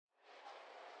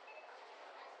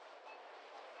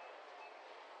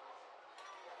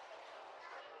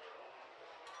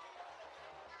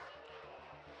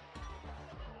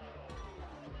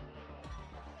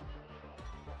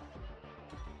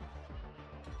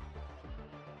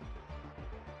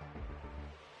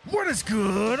What is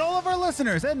good, all of our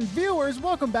listeners and viewers?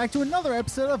 Welcome back to another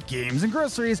episode of Games and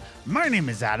Groceries. My name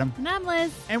is Adam. And I'm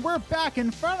Liz. And we're back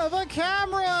in front of a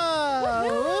camera.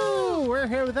 Woo! We're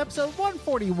here with episode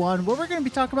 141, where we're going to be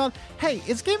talking about, hey,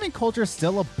 is gaming culture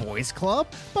still a boys' club?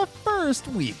 But first,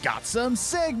 we've got some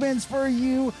segments for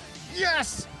you.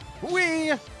 Yes,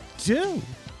 we do.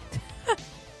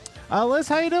 Liz,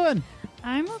 how you doing?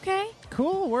 I'm okay.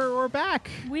 Cool, we're back.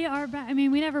 We are back. I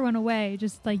mean, we never went away,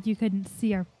 just like you couldn't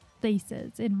see our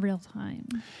faces in real time.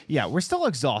 Yeah, we're still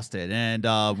exhausted and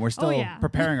we're still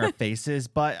preparing our faces,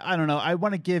 but I don't know. We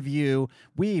want to give you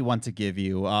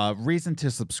a reason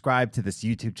to subscribe to this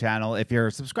YouTube channel. If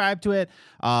you're subscribed to it,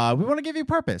 we want to give you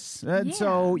purpose. And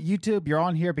so YouTube, you're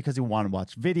on here because you want to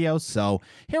watch videos. So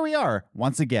here we are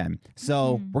once again.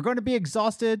 So we're going to be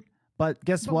exhausted. But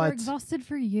guess what? We're exhausted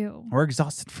for you. We're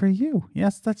exhausted for you.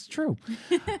 Yes, that's true.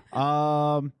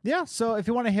 So if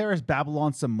you want to hear us babble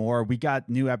on some more, we got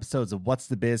new episodes of What's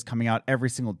the Biz coming out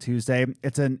every single Tuesday.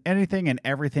 It's an anything and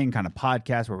everything kind of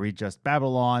podcast where we just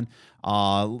babble on.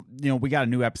 We got a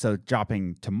new episode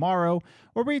dropping tomorrow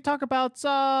where we talk about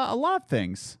a lot of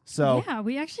things. So yeah,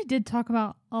 we actually did talk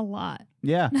about a lot.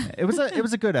 Yeah, it was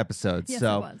a good episode. Yes,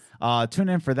 so it was. Tune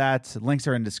in for that. Links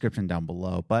are in the description down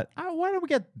below. But why don't we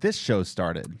get this show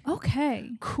started? Okay.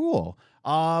 Cool.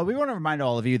 We want to remind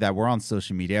all of you that we're on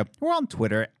social media. We're on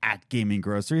Twitter at Gaming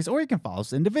Groceries, or you can follow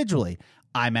us individually.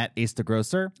 I'm at Ace the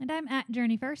Grocer. And I'm at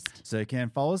Journey First. So you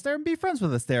can follow us there and be friends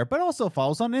with us there. But also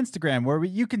follow us on Instagram, where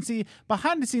you can see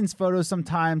behind-the-scenes photos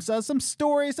sometimes, some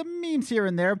stories, some memes here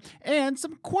and there, and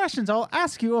some questions I'll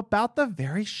ask you about the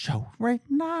very show right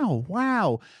now.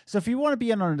 Wow. So if you want to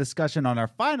be in on a discussion on our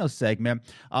final segment,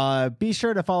 be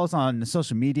sure to follow us on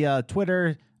social media,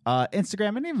 Twitter,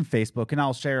 Instagram, and even Facebook, and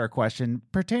I'll share a question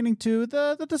pertaining to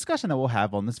the discussion that we'll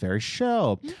have on this very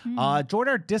show. Join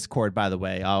our Discord, by the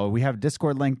way. We have a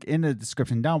Discord link in the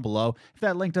description down below. If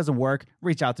that link doesn't work,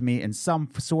 reach out to me in some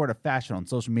sort of fashion on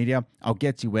social media. I'll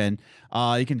get you in.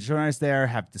 You can join us there,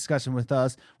 have a discussion with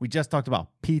us. We just talked about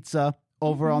pizza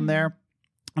over on there.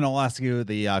 And I'll ask you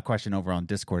the question over on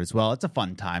Discord as well. It's a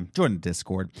fun time. Join the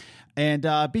Discord. And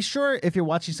be sure, if you're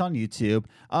watching this on YouTube,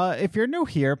 if you're new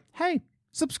here, hey,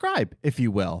 subscribe, if you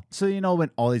will, so you know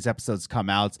when all these episodes come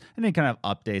out and any kind of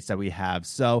updates that we have.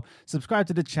 So subscribe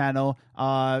to the channel,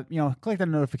 click the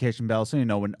notification bell so you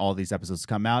know when all these episodes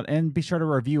come out, and be sure to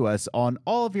review us on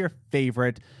all of your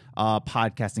favorite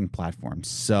podcasting platforms.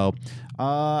 So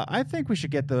I think we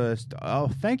should get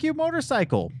thank you,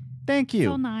 Motorcycle. Thank you.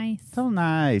 So nice. So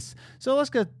nice. So let's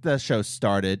get the show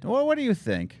started. Well, what do you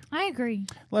think? I agree.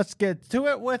 Let's get to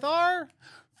it with our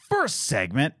first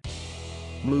segment.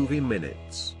 Movie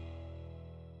Minutes.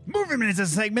 Movie Minutes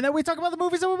is a segment that we talk about the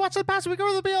movies that we watched the past week,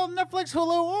 whether they be on Netflix,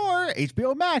 Hulu, or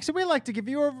HBO Max. And we like to give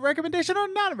you a recommendation or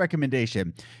not a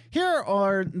recommendation. Here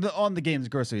on the Games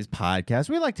Groceries podcast,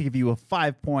 we like to give you a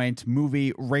 5-point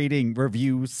movie rating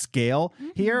review scale.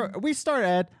 Here, we start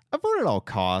at avoid at all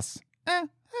costs.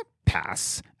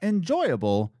 Pass.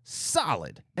 Enjoyable,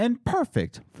 solid, and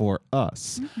perfect for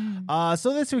us.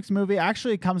 So this week's movie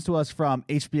actually comes to us from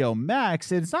HBO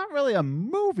Max. It's not really a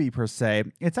movie per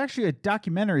se. It's actually a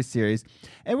documentary series.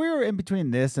 And we were in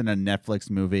between this and a Netflix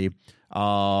movie.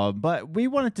 But we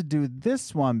wanted to do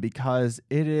this one because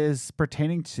it is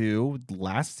pertaining to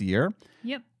last year.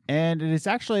 Yep. And it is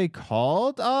actually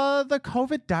called The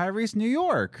COVID Diaries New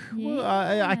York.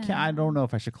 Yeah. I don't know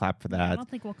if I should clap for that. I don't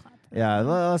think we'll clap. Yeah,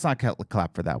 let's not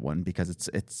clap for that one because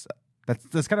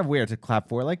that's kind of weird to clap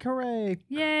for. Like, hooray!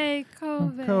 Yay,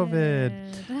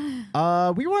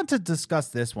 COVID. We want to discuss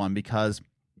this one because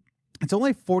it's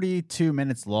only 42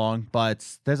 minutes long,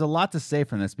 but there's a lot to say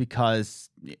from this because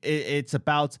it's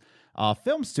about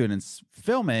film students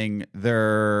filming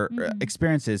their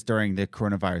experiences during the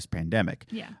coronavirus pandemic.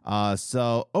 Yeah.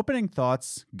 So opening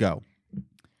thoughts, go.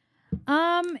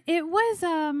 It was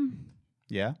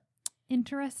Yeah.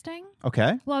 interesting.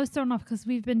 Okay. Well, I was thrown off because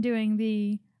we've been doing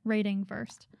the rating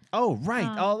first. Oh,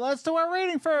 right. Let's do our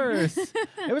rating first.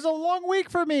 It was a long week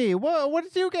for me. What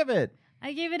did you give it?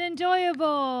 I gave it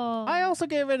enjoyable. I also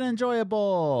gave it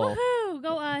enjoyable. Woohoo!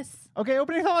 Go us. Okay,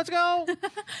 opening thoughts, go.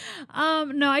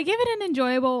 No, I gave it an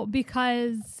enjoyable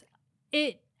because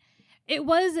it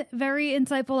was very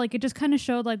insightful. Like, it just kind of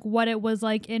showed like what it was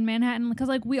like in Manhattan, because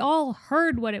like we all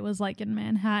heard what it was like in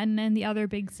Manhattan and the other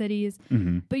big cities,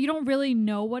 but you don't really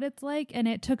know what it's like. And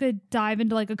it took a dive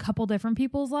into like a couple different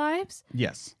people's lives.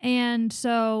 Yes. And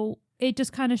so it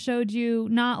just kind of showed you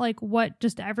not like what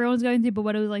just everyone's going through, but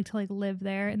what it was like to like live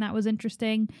there. And that was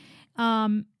interesting.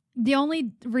 The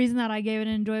only reason that I gave it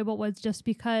an enjoyable was just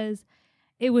because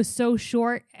it was so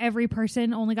short. Every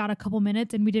person only got a couple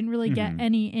minutes and we didn't really get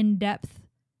any in-depth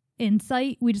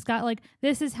insight. We just got like,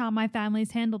 this is how my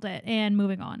family's handled it and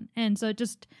moving on. And so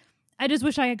I just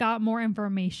wish I had got more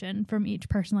information from each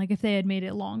person, like if they had made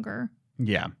it longer.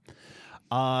 Yeah.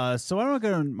 So I want to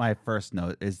go to my first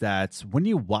note is that when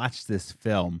you watch this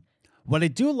film, what I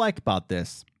do like about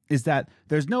this is that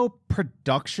there's no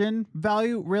production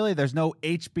value, really. There's no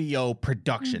HBO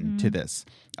production to this.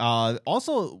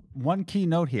 Also, one key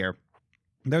note here,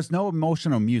 there's no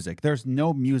emotional music. There's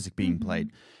no music being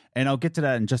played. And I'll get to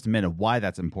that in just a minute, why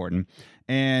that's important.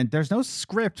 And there's no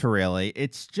script, really.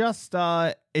 It's just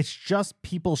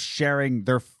people sharing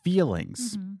their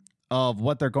feelings of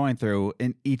what they're going through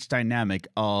in each dynamic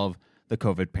of the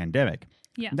COVID pandemic.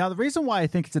 Yeah. Now, the reason why I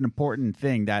think it's an important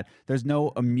thing that there's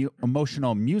no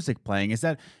emotional music playing is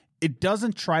that it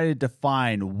doesn't try to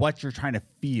define what you're trying to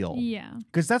feel. Yeah.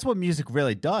 Because that's what music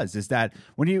really does, is that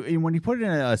when you put it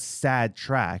in a sad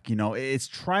track, you know, it's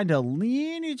trying to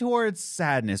lean you towards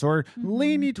sadness or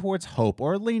lean you towards hope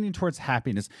or leaning towards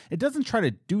happiness. It doesn't try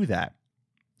to do that.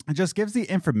 It just gives the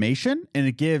information, and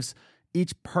it gives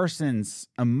each person's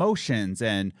emotions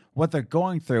and what they're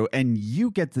going through, and you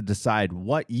get to decide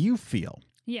what you feel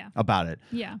about it.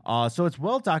 Yeah. So it's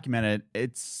well documented.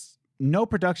 It's no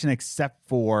production except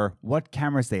for what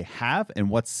cameras they have and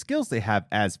what skills they have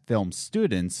as film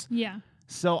students. Yeah.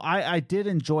 So I did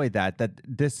enjoy that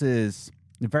this is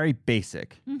very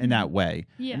basic in that way.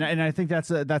 Yeah. And I think that's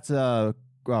a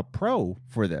pro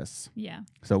for this. Yeah.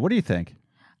 So what do you think?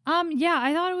 Yeah,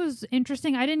 I thought it was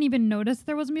interesting. I didn't even notice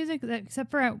there was music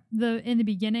except for in the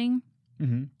beginning.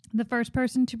 The first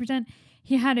person to present,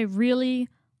 he had a really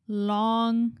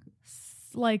long,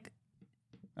 chunk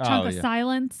of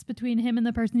silence between him and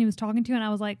the person he was talking to, and I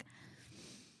was like,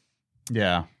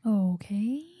 yeah,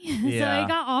 okay. So it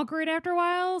got awkward after a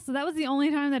while. So that was the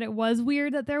only time that it was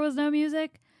weird that there was no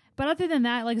music. But other than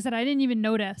that, like I said, I didn't even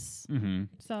notice.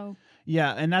 So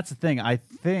yeah, and that's the thing. I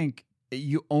think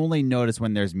you only notice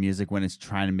when there's music when it's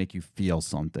trying to make you feel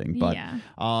something. But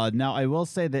now I will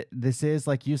say that this is,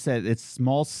 like you said, it's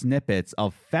small snippets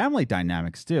of family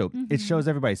dynamics too. It shows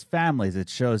everybody's families. It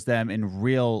shows them in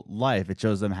real life. It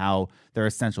shows them how they're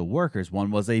essential workers.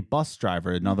 One was a bus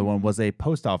driver. Another one was a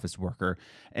post office worker.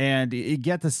 And you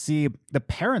get to see the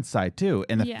parent side too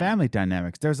and the family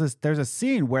dynamics. There's a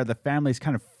scene where the family's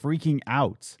kind of freaking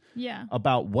out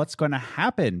about what's going to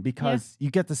happen because you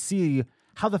get to see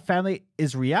how the family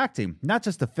is reacting, not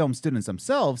just the film students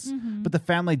themselves, but the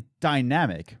family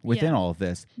dynamic within all of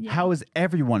this. How is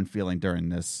everyone feeling during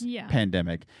this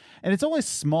pandemic? And it's only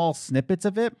small snippets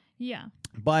of it. Yeah.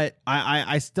 But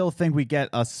I still think we get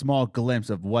a small glimpse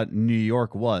of what New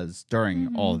York was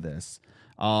during all of this.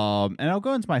 And I'll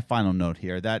go into my final note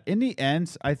here that in the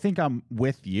end, I think I'm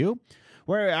with you,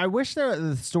 where I wish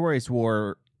the stories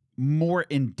were more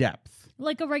in depth.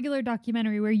 Like a regular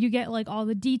documentary where you get like all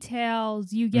the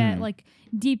details, you get like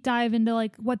deep dive into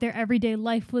like what their everyday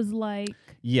life was like.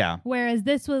 Yeah. Whereas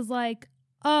this was like,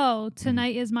 oh,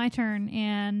 tonight is my turn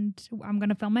and I'm going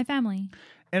to film my family.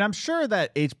 And I'm sure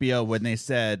that HBO, when they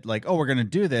said like, oh, we're going to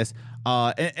do this,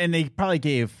 and they probably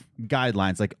gave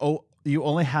guidelines like, oh, you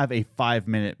only have a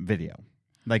 5-minute video.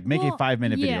 Like make a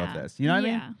 5-minute video of this. You know what I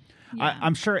mean? Yeah.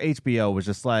 I'm sure HBO was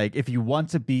just like, if you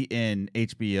want to be in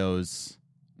HBO's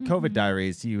COVID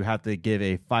Diaries, you have to give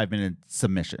a 5-minute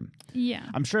submission. Yeah.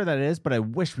 I'm sure that is, but I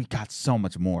wish we got so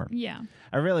much more. Yeah.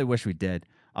 I really wish we did.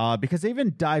 Because they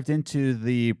even dived into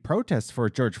the protests for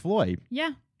George Floyd.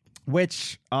 Yeah.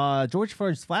 Which George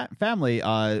Floyd's family,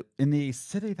 in the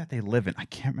city that they live in, I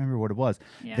can't remember what it was.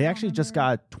 Yeah, they actually just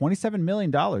got $27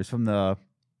 million from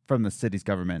the city's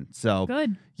government. So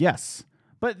good. Yes.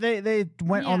 But they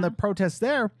went on the protests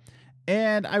there.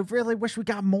 And I really wish we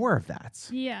got more of that.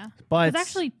 Yeah. But it's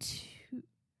actually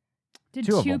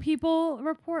two people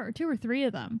report, or 2 or 3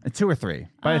 of them? 2 or 3.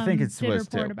 But I think it was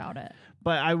 2. About it.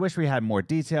 But I wish we had more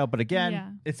detail. But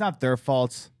again, it's not their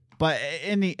fault. But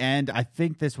in the end, I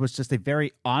think this was just a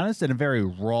very honest and a very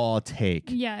raw take.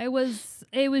 Yeah, it was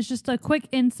just a quick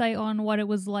insight on what it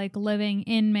was like living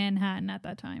in Manhattan at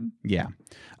that time. Yeah.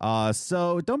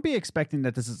 So don't be expecting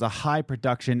that this is a high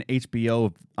production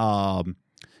HBO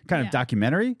kind of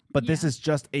documentary, but this is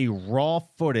just a raw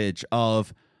footage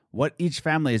of what each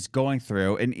family is going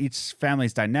through and each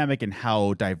family's dynamic and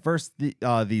how diverse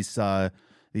these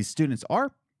students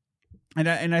are.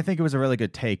 And I think it was a really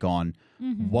good take on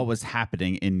what was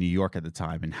happening in New York at the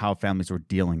time and how families were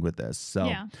dealing with this.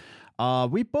 So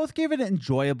we both gave it an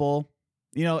enjoyable.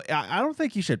 You know, I don't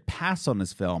think you should pass on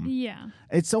this film. Yeah.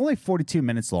 It's only 42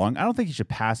 minutes long. I don't think you should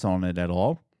pass on it at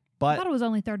all. But I thought it was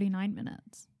only 39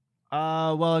 minutes.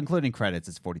 Well, including credits,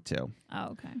 it's 42. Oh,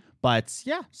 okay. But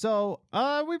yeah, so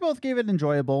we both gave it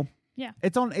enjoyable. Yeah.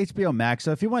 It's on HBO Max,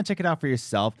 so if you want to check it out for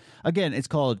yourself, again, it's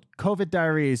called COVID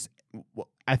Diaries.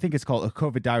 I think it's called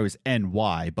COVID Diaries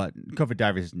NY, but COVID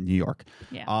Diaries New York.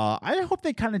 Yeah. I hope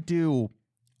they kind of do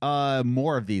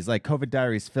more of these, like COVID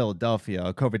Diaries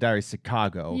Philadelphia, COVID Diaries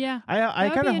Chicago. Yeah. I That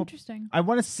would kind be of interesting. I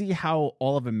want to see how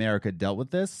all of America dealt with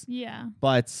this. Yeah.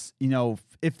 But, you know,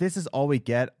 if this is all we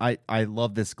get, I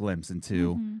love this glimpse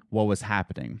into what was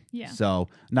happening. Yeah. So,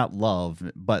 not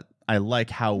love, but I like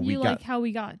how we got. Like how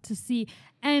we got to see.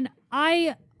 And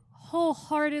I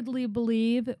wholeheartedly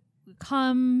believe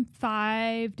come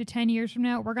 5 to 10 years from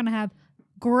now, we're going to have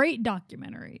great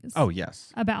documentaries Oh,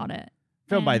 yes. about it.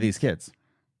 Filmed by And these kids.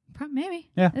 Maybe.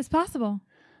 Yeah. It's possible.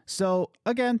 So,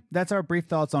 again, that's our brief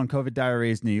thoughts on COVID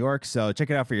Diaries New York. So, check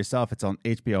it out for yourself. It's on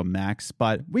HBO Max.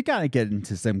 But we got to get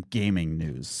into some gaming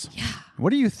news. Yeah. What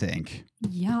do you think?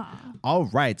 Yeah. All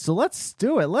right. So, let's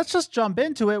do it. Let's just jump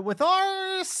into it with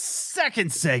our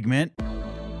second segment.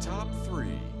 Top 3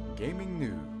 Gaming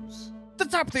News. The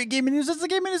top 3 gaming news is the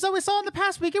gaming news that we saw in the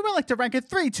past week, and we like to rank it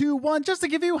 3, 2, 1, just to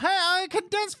give you a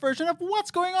condensed version of what's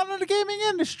going on in the gaming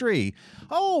industry.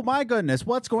 Oh my goodness,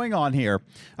 what's going on here?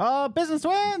 Business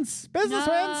wins, business wins.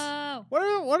 No.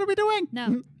 What are we doing?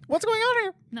 No. What's going on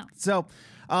here? No. So,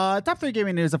 top 3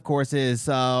 gaming news, of course, is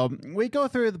we go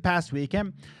through the past week,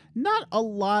 and not a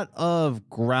lot of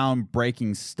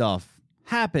groundbreaking stuff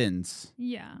happens.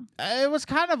 Yeah. It was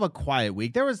kind of a quiet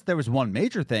week. There was one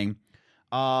major thing.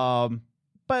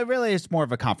 But really, it's more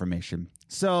of a confirmation.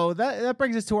 So that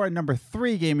brings us to our number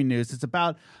 3 gaming news. It's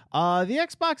about the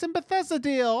Xbox and Bethesda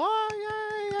deal.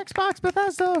 Oh, yay, Xbox,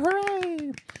 Bethesda,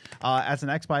 hooray! As an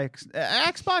Xbox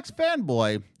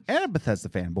fanboy and a Bethesda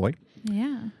fanboy.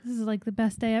 Yeah. This is like the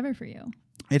best day ever for you.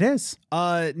 It is.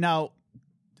 Now,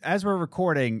 as we're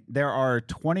recording, there are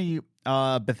 20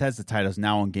 Bethesda titles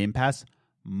now on Game Pass.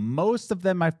 Most of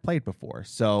them I've played before,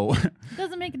 so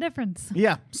Doesn't make a difference.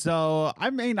 yeah. So I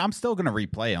mean, I'm still gonna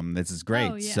replay them. This is great.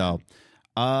 Oh, yeah. So,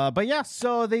 but yeah.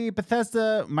 So the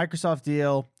Bethesda Microsoft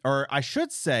deal, or I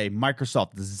should say,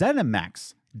 Microsoft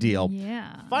ZeniMax deal,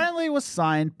 Yeah. finally was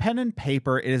signed, pen and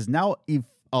paper. It is now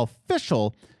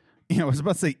official. You know, I was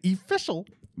about to say official,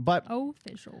 but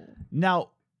Official. now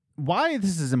why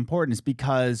this is important is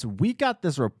because we got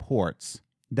this reports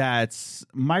that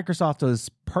Microsoft was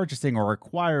purchasing or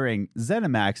acquiring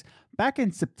ZeniMax back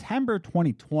in September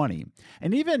 2020.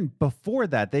 And even before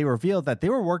that, they revealed that they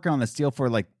were working on this deal for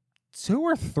like 2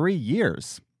 or 3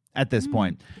 years at this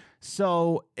point.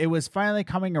 So it was finally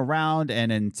coming around,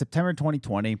 and in September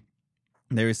 2020,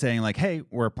 they were saying like, hey,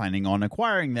 we're planning on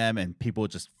acquiring them, and people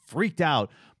just freaked out.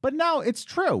 But now it's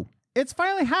true. It's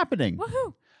finally happening.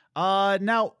 Woohoo.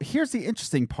 Now, here's the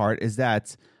interesting part is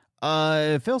that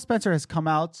Phil Spencer has come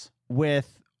out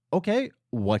with, okay,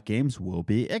 what games will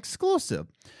be exclusive?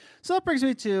 So that brings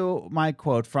me to my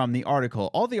quote from the article.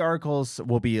 All the articles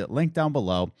will be linked down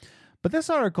below, but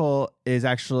this article is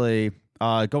actually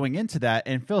going into that,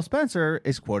 and Phil Spencer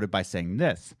is quoted by saying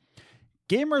this: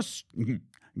 Gamers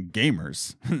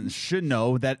should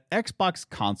know that Xbox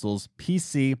consoles,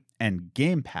 PC, and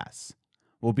Game Pass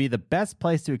will be the best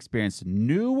place to experience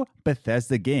new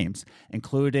Bethesda games,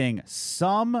 including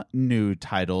some new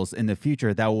titles in the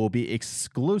future that will be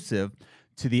exclusive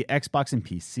to the Xbox and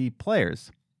PC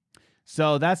players.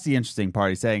 So that's the interesting part.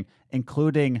 He's saying,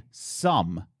 including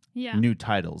some Yeah. new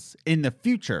titles in the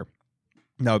future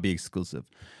that would be exclusive.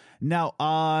 Now,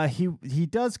 he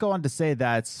does go on to say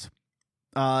that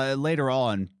later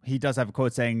on, he does have a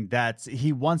quote saying that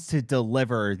he wants to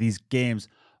deliver these games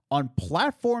on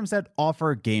platforms that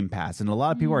offer Game Pass. And a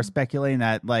lot of people are speculating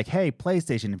that, like, hey,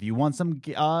 PlayStation, if you want some,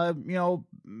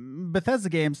 Bethesda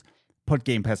games, put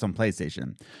Game Pass on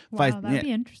PlayStation. Wow, that'd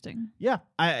be interesting. Yeah,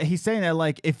 he's saying that,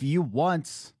 like, if you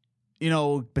want,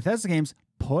 Bethesda games,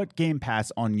 put Game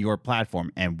Pass on your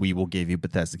platform, and we will give you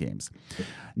Bethesda games.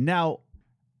 Now,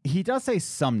 he does say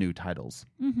some new titles.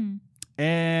 Mm-hmm.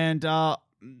 And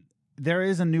there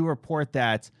is a new report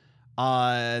that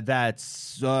Elder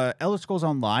Scrolls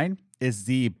Online is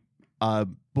the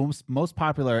most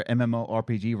popular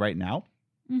MMORPG right now.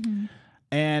 Mm-hmm.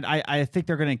 And I think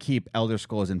they're going to keep Elder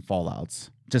Scrolls and Fallouts,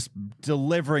 just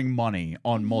delivering money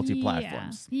on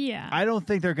multi-platforms. Yeah. I don't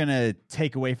think they're going to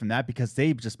take away from that because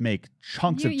they just make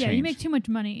chunks of change. Yeah, you make too much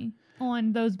money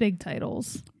on those big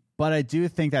titles. But I do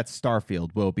think that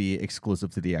Starfield will be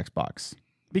exclusive to the Xbox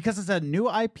because it's a new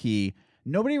IP.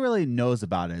 Nobody really knows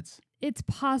about it. It's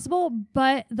possible,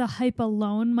 but the hype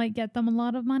alone might get them a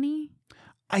lot of money.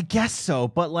 I guess so,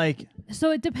 but like...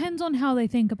 So it depends on how they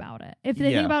think about it. If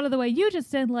they think about it the way you just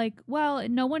said, like, well,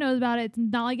 no one knows about it. It's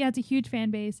not like it has a huge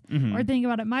fan base. Mhm. Or think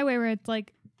about it my way where it's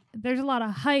like, there's a lot of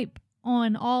hype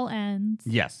on all ends.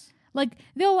 Yes. Like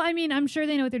I'm sure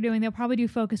they know what they're doing. They'll probably do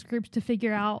focus groups to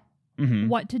figure out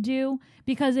what to do,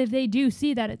 because if they do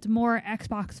see that it's more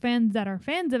Xbox fans that are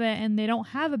fans of it and they don't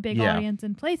have a big audience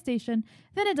in PlayStation,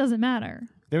 then it doesn't matter.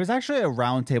 There was actually a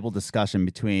roundtable discussion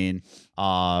between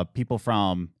people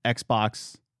from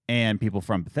Xbox and people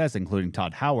from Bethesda, including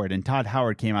Todd Howard. And Todd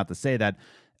Howard came out to say that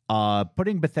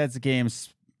putting Bethesda games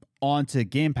onto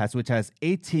Game Pass, which has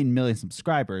 18 million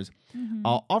subscribers,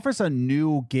 offers a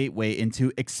new gateway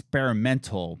into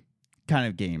experimental kind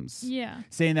of games. Yeah.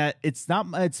 Saying that it's not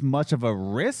as much of a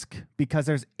risk because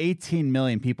there's 18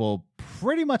 million people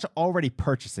pretty much already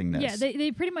purchasing this. Yeah,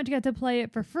 they pretty much get to play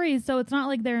it for free, so it's not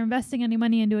like they're investing any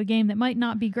money into a game that might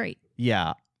not be great.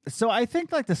 Yeah. So I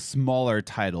think like the smaller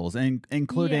titles,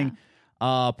 including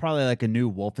probably like a new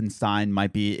Wolfenstein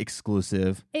might be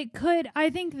exclusive. It could. I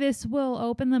think this will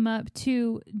open them up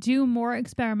to do more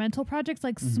experimental projects,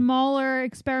 like smaller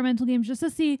experimental games, just to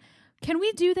see, can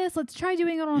we do this? Let's try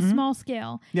doing it on a small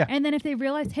scale. Yeah. And then if they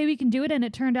realize, hey, we can do it and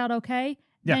it turned out okay,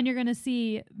 then you're going to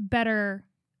see better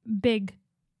big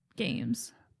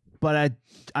games. But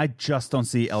I just don't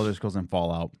see Elder Scrolls and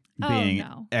Fallout being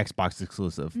Xbox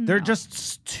exclusive. They're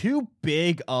just too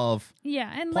big of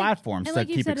platforms to like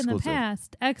keep you said exclusive. in the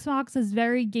past, Xbox is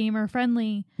very gamer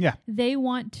friendly. Yeah. They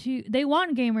want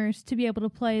gamers to be able to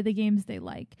play the games they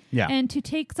like. Yeah. And to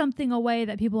take something away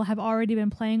that people have already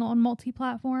been playing on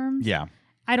multi-platforms. Yeah.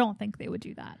 I don't think they would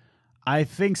do that. I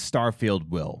think Starfield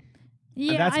will.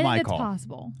 Yeah, That's I my think call. it's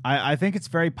possible. I think it's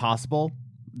very possible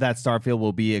that Starfield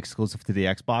will be exclusive to the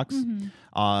Xbox.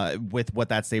 With what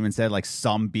that statement said, like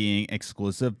some being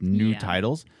exclusive, new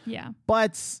titles. Yeah.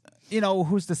 But,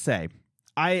 who's to say?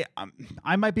 I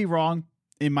might be wrong.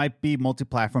 It might be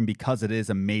multi-platform because it is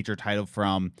a major title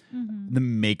from the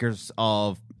makers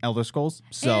of Elder Scrolls.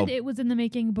 So, and it was in the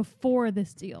making before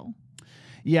this deal.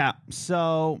 Yeah.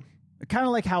 So kind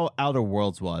of like how Outer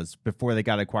Worlds was before they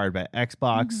got acquired by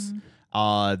Xbox.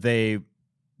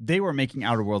 They were making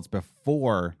Outer Worlds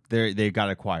before they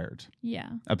got acquired. Yeah.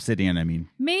 Obsidian, I mean.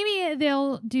 Maybe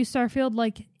they'll do Starfield,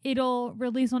 like it'll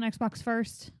release on Xbox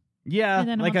first. Yeah, and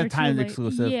then like a timed late.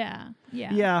 exclusive. Yeah.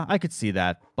 Yeah, I could see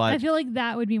that. But I feel like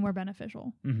that would be more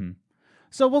beneficial.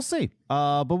 So we'll see.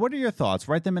 But what are your thoughts?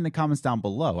 Write them in the comments down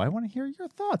below. I want to hear your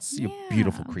thoughts, you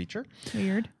beautiful creature.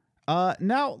 Weird.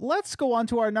 Now, let's go on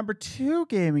to our number 2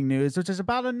 gaming news, which is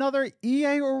about another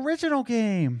EA original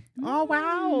game. Oh,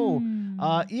 wow.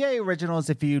 EA Originals,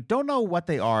 if you don't know what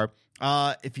they are,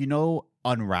 if you know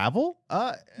Unravel,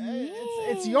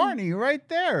 it's Yarny right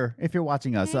there, if you're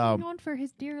watching us. Hanging on for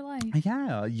his dear life.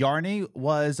 Yeah, Yarny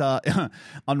was,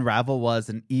 Unravel was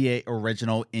an EA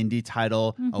original indie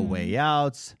title, A Way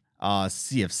Out,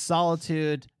 Sea of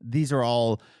Solitude. These are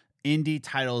all indie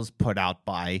titles put out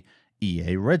by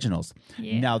EA Originals.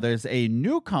 Now, there's a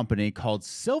new company called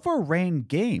Silver Rain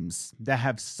Games that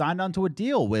have signed onto a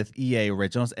deal with EA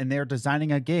Originals, and they're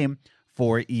designing a game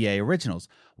for EA Originals.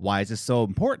 Why is this so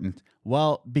important?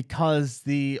 Well, because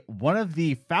one of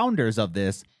the founders of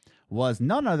this was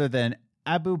none other than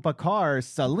Abu Bakr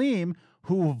Salim,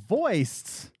 who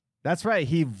voiced, that's right,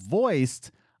 he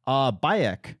voiced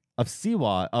Bayek of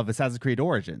Siwa of Assassin's Creed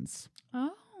Origins.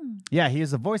 Oh. Yeah, he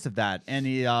is the voice of that, and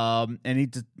he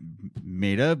just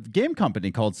made a game company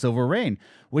called Silver Rain,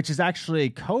 which is actually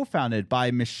co-founded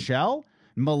by Melissa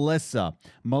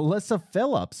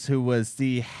Phillips, who was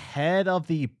the head of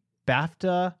the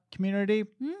BAFTA community.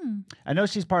 I know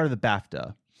she's part of the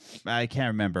BAFTA. I can't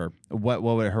remember what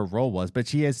her role was, but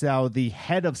she is now the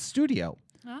head of studio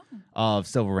of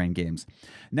Silver Rain Games.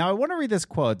 Now, I want to read this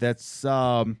quote that's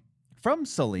from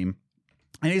Salim.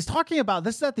 And he's talking about,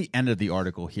 this is at the end of the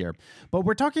article here, but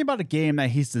we're talking about a game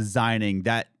that he's designing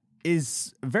that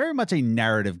is very much a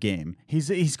narrative game.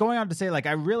 He's going on to say, like,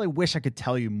 I really wish I could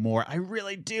tell you more. I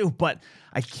really do, but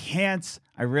I can't.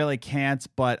 I really can't.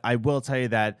 But I will tell you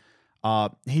that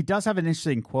he does have an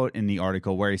interesting quote in the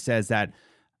article where he says that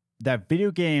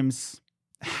video games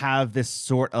have this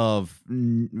sort of,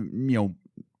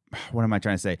 what am I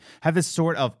trying to say? Have this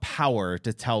sort of power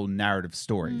to tell narrative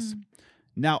stories.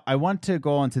 Now, I want to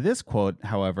go on to this quote,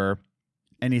 however,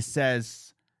 and he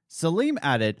says, Salim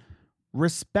added,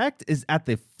 respect is at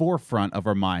the forefront of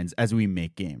our minds as we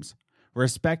make games.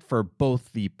 Respect for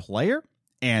both the player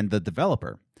and the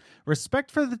developer.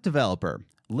 Respect for the developer,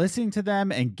 listening to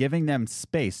them and giving them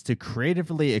space to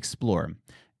creatively explore.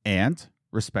 And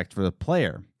respect for the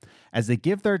player, as they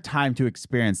give their time to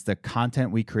experience the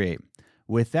content we create.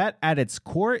 With that at its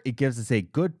core, it gives us a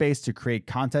good base to create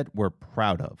content we're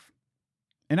proud of.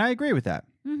 And I agree with that.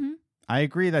 I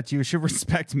agree that you should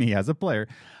respect me as a player.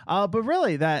 But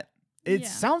really, that it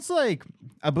sounds like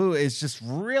Abu is just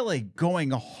really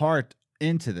going hard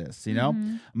into this, you know?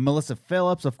 Melissa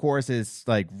Phillips, of course, is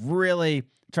like really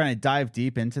trying to dive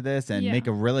deep into this and make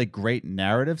a really great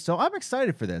narrative. So I'm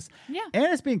excited for this. Yeah. And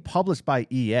it's being published by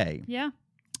EA. Yeah.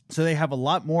 So they have a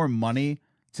lot more money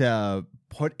to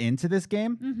put into this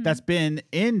game that's been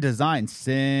in design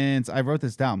since I wrote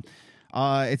this down.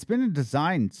 It's been in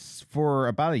design for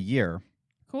about a year.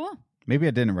 Cool. Maybe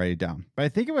I didn't write it down, but I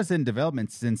think it was in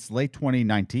development since late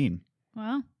 2019.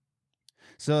 Wow.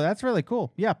 So that's really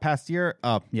cool. Yeah, past year.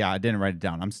 Yeah, I didn't write it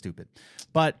down. I'm stupid.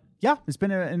 But yeah, it's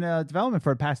been in development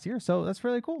for the past year. So that's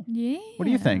really cool. Yeah. What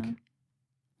do you think?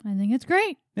 I think it's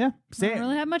great. Yeah. I don't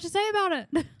really have much to say about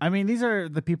it. I mean, these are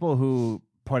the people who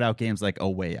put out games like A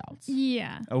Way Out.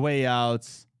 Yeah. A Way Out,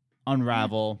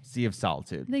 Unravel, Sea of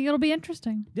Solitude. I think it'll be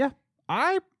interesting. Yeah.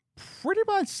 I pretty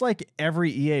much like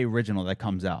every EA original that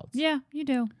comes out. Yeah, you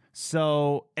do.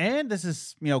 So, and this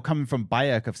is, coming from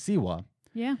Bayek of Siwa.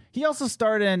 Yeah. He also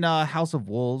starred in House of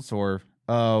Wolves or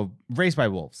Raised by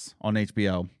Wolves on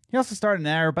HBO. He also starred in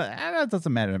there, but that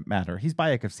doesn't matter. He's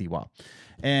Bayek of Siwa.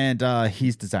 And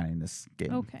he's designing this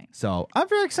game. Okay. So I'm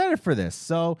very excited for this.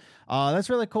 So that's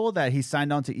really cool that he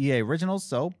signed on to EA Originals.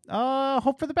 So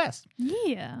hope for the best.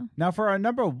 Yeah. Now for our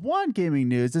number one gaming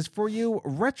news is for you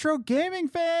retro gaming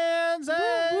fans.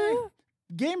 Hey!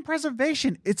 Game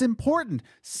preservation, it's important.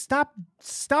 Stop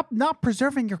not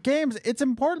preserving your games. It's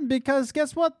important because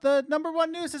guess what? The number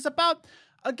one news is about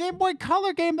a Game Boy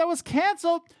Color game that was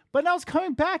canceled, but now it's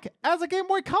coming back as a Game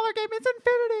Boy Color game. It's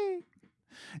Infinity.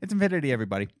 It's Infinity,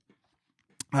 everybody.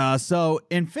 So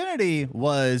Infinity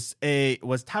was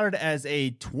touted as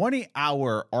a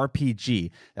 20-hour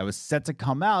RPG that was set to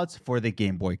come out for the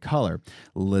Game Boy Color.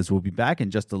 Liz will be back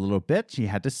in just a little bit. She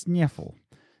had to sniffle.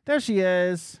 There she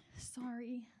is.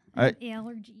 Sorry.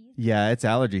 Allergies. Yeah, it's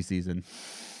allergy season.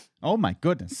 Oh my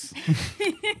goodness.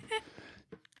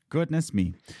 Goodness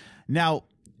me. Now,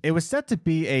 it was set to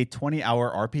be a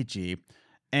 20-hour RPG,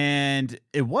 and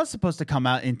it was supposed to come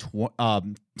out in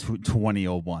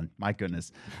 2001. My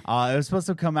goodness. It was supposed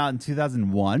to come out in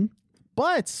 2001,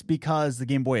 but because the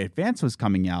Game Boy Advance was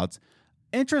coming out,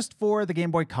 interest for the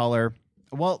Game Boy Color,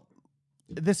 well,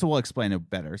 this will explain it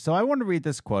better. So I want to read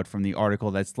this quote from the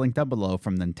article that's linked down below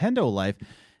from Nintendo Life.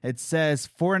 It says,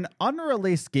 for an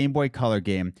unreleased Game Boy Color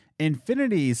game,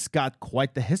 Infinity's got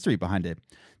quite the history behind it.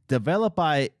 Developed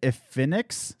by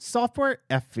Phoenix Software,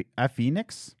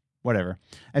 Phoenix, whatever.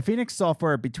 Phoenix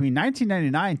Software between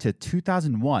 1999 to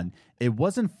 2001, it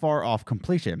wasn't far off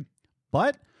completion.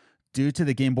 But due to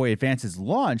the Game Boy Advance's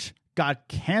launch, got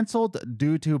canceled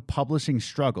due to publishing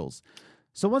struggles.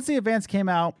 So once the Advance came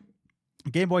out,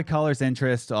 Game Boy Color's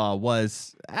interest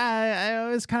was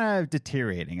kind of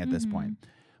deteriorating at this point.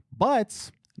 But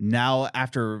now,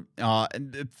 after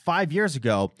 5 years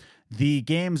ago, the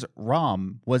game's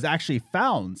ROM was actually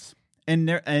found, and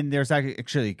there's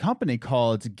actually a company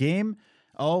called Game.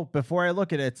 Oh, before I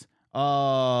look at it,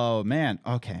 oh man,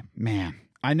 okay, man,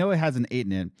 I know it has an 8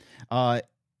 in it.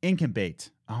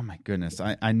 Incubate. Oh my goodness,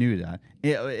 I knew that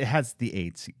it has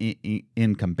the 8.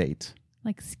 Incubate.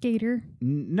 Like Skater?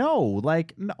 No,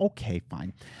 okay,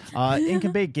 fine.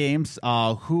 Incubate Games,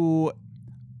 who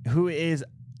is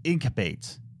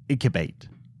Incubate,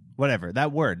 whatever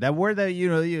that word that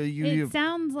you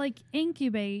sounds like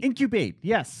incubate. Incubate,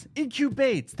 yes,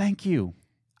 incubate. Thank you.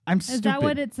 I'm stupid. Is that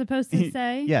what it's supposed to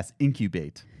say? Yes,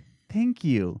 incubate. Thank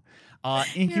you.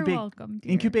 Incubate, You're welcome,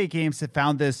 dear. Incubate Games have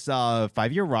found this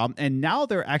 5-year ROM, and now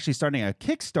they're actually starting a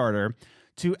Kickstarter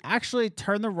to actually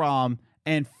turn the ROM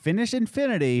and finish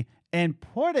Infinity and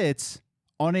put it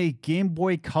on a Game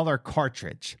Boy Color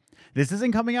cartridge. This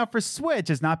isn't coming out for Switch.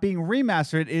 It's not being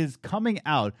remastered. It is coming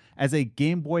out as a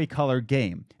Game Boy Color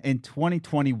game in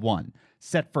 2021,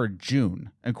 set for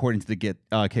June, according to the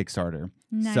Kickstarter.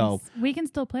 Nice. So we can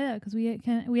still play that because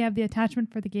we have the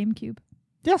attachment for the GameCube.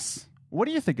 yes. What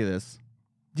do you think of this?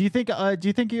 Do you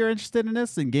think you're interested in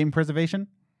this in game preservation?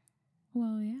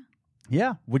 Well, yeah.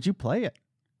 Yeah. Would you play it?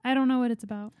 I don't know what it's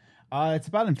about. It's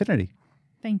about Infinity.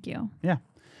 Thank you. Yeah.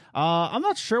 I'm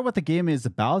not sure what the game is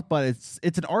about, but it's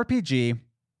an RPG.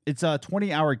 It's a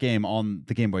 20-hour game on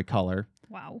the Game Boy Color.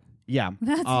 Wow. Yeah.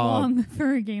 That's long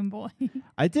for a Game Boy.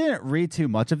 I didn't read too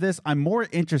much of this. I'm more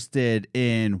interested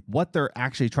in what they're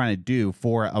actually trying to do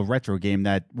for a retro game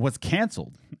that was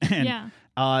canceled. And,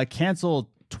 canceled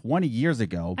 20 years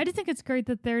ago. I just think it's great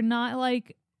that they're not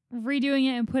like redoing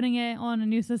it and putting it on a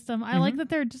new system. I like that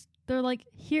they're like,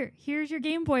 here's your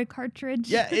Game Boy cartridge.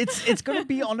 Yeah, it's going to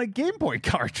be on a Game Boy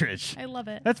cartridge. I love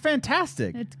it. That's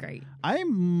fantastic. It's great. I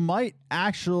might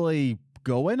actually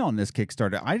go in on this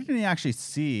Kickstarter. I didn't actually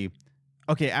see.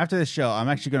 Okay, after this show, I'm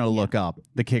actually going to look up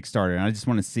the Kickstarter, and I just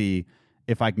want to see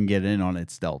if I can get in on it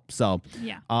still. So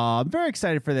Yeah. I'm very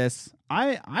excited for this.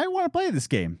 I want to play this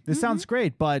game. This sounds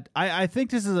great, but I think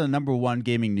this is a number one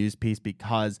gaming news piece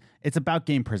because it's about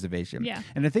game preservation. Yeah.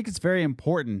 And I think it's very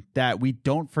important that we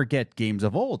don't forget games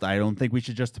of old. I don't think we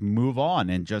should just move on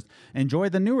and just enjoy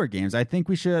the newer games. I think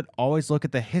we should always look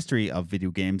at the history of video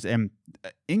games and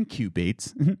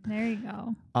Incubate. There you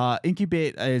go.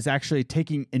 Incubate is actually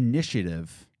taking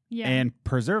initiative Yeah. and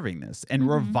preserving this and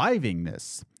reviving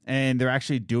this. And they're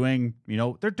actually doing,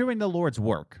 they're doing the Lord's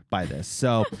work by this.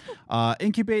 So,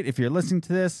 Incubate, if you're listening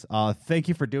to this, thank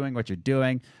you for doing what you're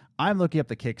doing. I'm looking up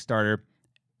the Kickstarter.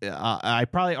 I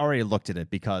probably already looked at it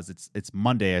because it's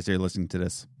Monday as you're listening to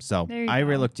this. So, There you I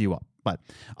already go. looked you up. But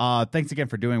thanks again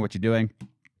for doing what you're doing.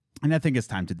 And I think it's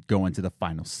time to go into the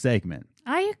final segment.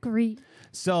 I agree.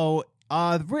 So,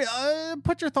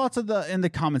 put your thoughts in the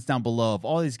comments down below of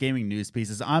all these gaming news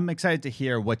pieces. I'm excited to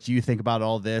hear what you think about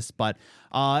all this, but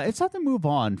it's time to move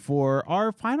on for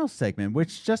our final segment,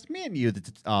 which just me and you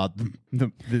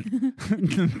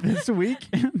this week.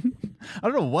 I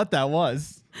don't know what that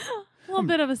was. A little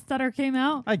bit of a stutter came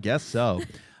out. I guess so.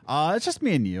 It's just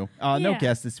me and you. No Yeah.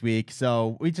 guest this week,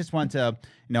 so we just want to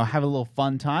have a little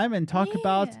fun time and talk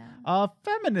about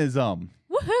feminism.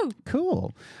 Woohoo!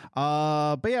 Cool.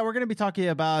 But yeah, we're going to be talking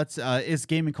about is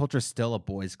gaming culture still a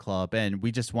boys' club? And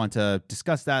we just want to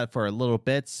discuss that for a little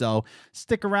bit. So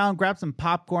stick around, grab some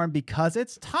popcorn because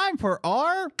it's time for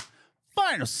our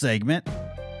final segment.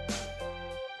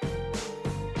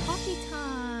 Coffee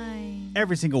time.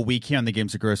 Every single week here on the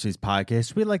Games and Groceries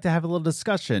podcast, we like to have a little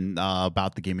discussion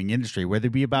about the gaming industry, whether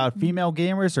it be about female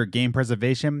gamers or game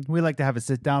preservation. We like to have a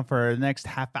sit down for the next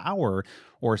half hour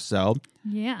or so.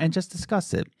 Yeah. And just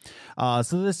discuss it.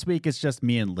 So this week it's just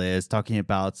me and Liz talking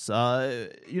about, is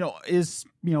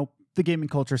the gaming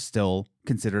culture still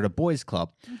considered a boys'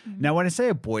 club? Now, when I say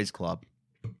a boys' club,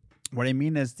 what I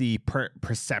mean is the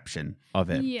perception of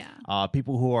it. Yeah.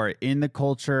 People who are in the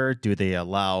culture, do they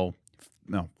allow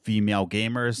female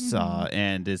gamers?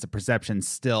 And is the perception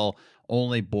still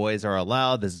only boys are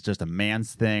allowed? This is just a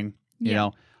man's thing. You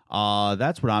know.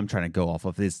 That's what I'm trying to go off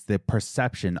of is the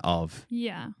perception of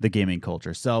the gaming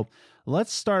culture. So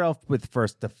let's start off with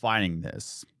first defining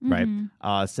this, right?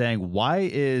 Saying why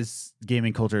is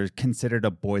gaming culture considered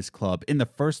a boys' club in the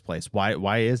first place?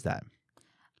 Why is that?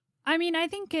 I mean, I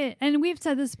think it, and we've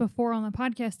said this before on the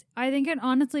podcast, I think it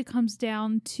honestly comes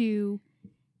down to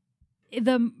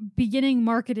the beginning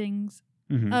marketings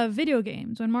of video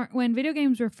games. When video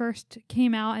games were first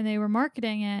came out and they were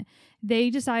marketing it, they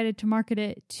decided to market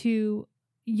it to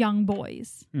young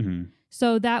boys.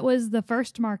 So that was the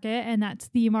first market, and that's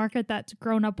the market that's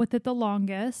grown up with it the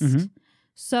longest.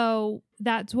 So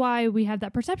that's why we have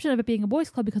that perception of it being a boys'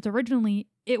 club, because originally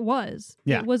it was.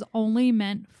 Yeah. It was only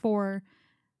meant for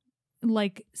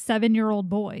like 7-year-old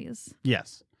boys.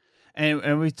 Yes.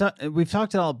 And we've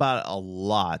talked about it a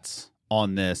lot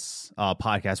on this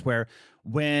podcast, where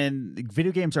when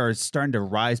video games are starting to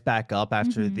rise back up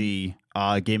after the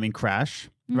gaming crash,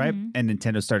 right? And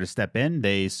Nintendo started to step in,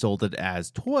 they sold it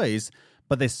as toys,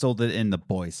 but they sold it in the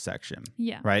boys section.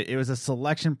 Yeah. Right? It was a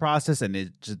selection process, and they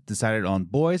just decided on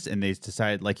boys, and they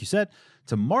decided, like you said,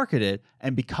 to market it.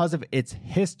 And because of its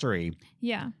history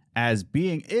as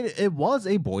being, it was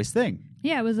a boys thing.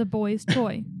 Yeah, it was a boys'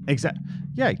 toy. Exactly.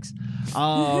 Yikes.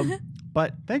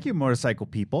 But thank you, motorcycle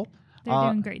people. They're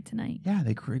doing great tonight. Yeah,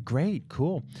 they great,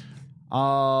 cool.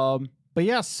 But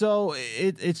yeah, so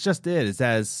it's just it's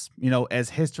as as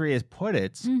history has put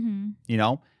it,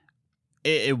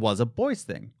 it was a boys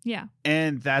thing. Yeah.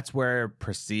 And that's where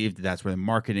that's where the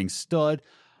marketing stood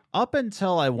up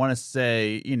until I want to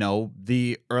say,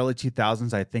 the early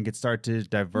 2000s. I think it started to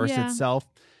diverse itself.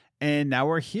 And now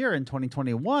we're here in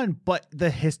 2021, but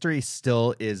the history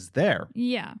still is there.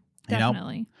 Yeah,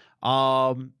 definitely.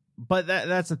 But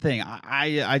that's the thing.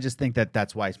 I just think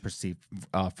that's why it's perceived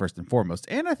first and foremost.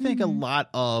 And I think a lot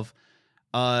of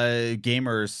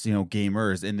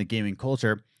gamers in the gaming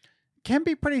culture can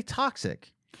be pretty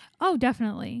toxic. Oh,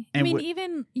 definitely. And I mean,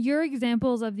 even your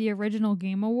examples of the original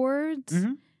Game Awards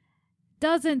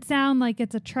doesn't sound like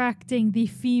it's attracting the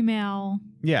female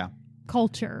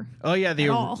culture. Oh, yeah. At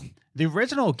all. The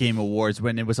original Game Awards,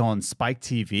 when it was on Spike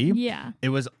TV, it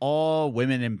was all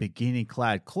women in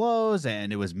bikini-clad clothes,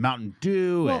 and it was Mountain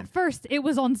Dew. Well, and first, it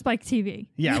was on Spike TV.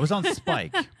 Yeah, it was on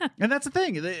Spike. And that's the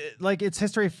thing. Like, it's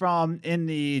history from in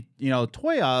the,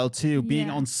 toy aisle to being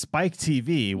on Spike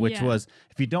TV, which was,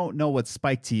 if you don't know what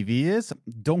Spike TV is,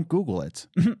 don't Google it.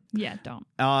 Yeah, don't.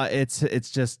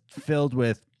 It's just filled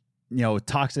with,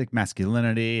 toxic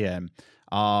masculinity and,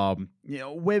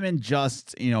 women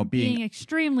just, being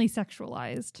extremely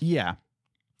sexualized. Yeah.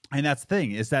 And that's the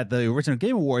thing, is that the original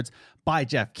Game Awards by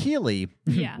Jeff Keighley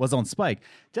Yeah. was on Spike.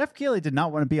 Jeff Keighley did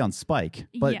not want to be on Spike,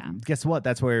 but Yeah. guess what?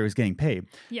 That's where he was getting paid.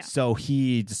 Yeah. So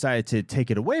he decided to take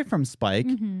it away from Spike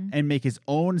and make his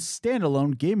own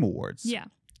standalone Game Awards. Yeah.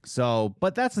 So,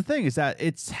 but that's the thing, is that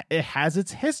it has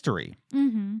its history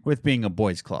with being a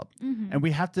boys club. And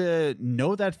we have to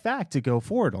know that fact to go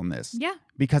forward on this. Yeah.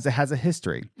 Because it has a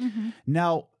history.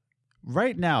 Now,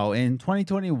 right now in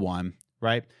 2021,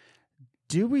 right?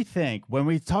 Do we think when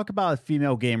we talk about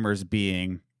female gamers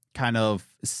being kind of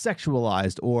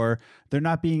sexualized, or they're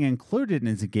not being included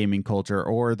into gaming culture,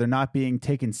 or they're not being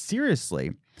taken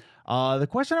seriously, the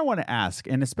question I want to ask,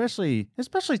 and especially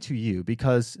to you,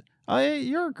 because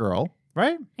you're a girl,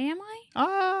 right? Am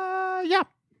I? Yeah.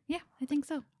 Yeah, I think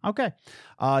so. Okay.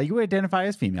 You identify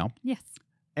as female. Yes.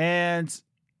 And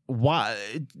why?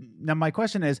 Now, my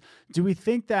question is, do we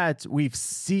think that we've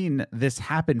seen this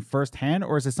happen firsthand,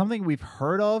 or is it something we've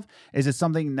heard of? Is it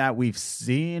something that we've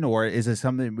seen, or is it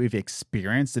something we've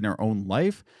experienced in our own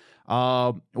life?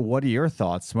 What are your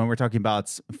thoughts when we're talking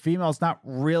about females not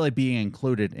really being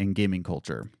included in gaming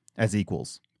culture as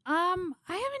equals?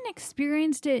 I haven't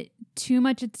experienced it too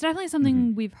much. It's definitely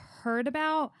something we've heard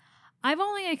about. I've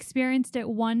only experienced it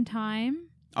one time.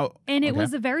 Oh, and it okay.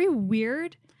 was a very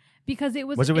weird, because it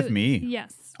was... Was it with me?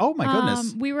 Yes. Oh my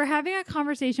goodness. We were having a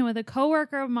conversation with a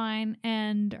coworker of mine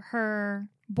and her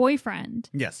boyfriend.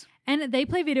 Yes. And they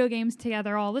play video games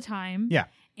together all the time. Yeah.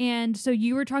 And so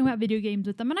you were talking about video games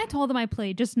with them, and I told them I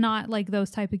played, just not like those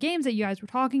type of games that you guys were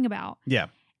talking about. Yeah.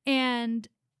 And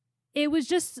it was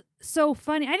just so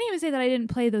funny. I didn't even say that I didn't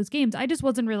play those games. I just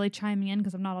wasn't really chiming in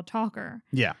because I'm not a talker.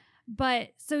 Yeah. But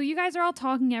so you guys are all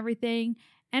talking everything,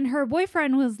 and her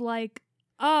boyfriend was like,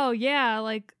 "Oh yeah,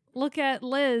 like look at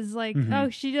Liz, like oh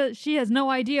she has no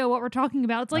idea what we're talking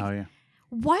about." It's like, oh, yeah.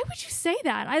 why would you say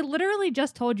that? I literally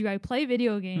just told you I play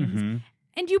video games, Mhm.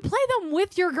 and you play them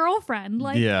with your girlfriend.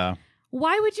 Like, Yeah.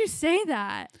 why would you say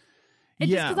that? And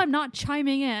just Yeah. because I'm not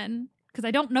chiming in because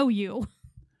I don't know you.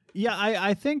 Yeah,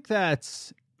 I think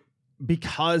that's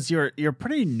because you're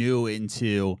pretty new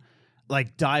into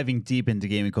like diving deep into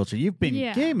gaming culture. You've been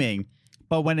Yeah. gaming,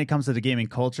 but when it comes to the gaming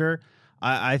culture,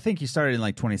 I think you started in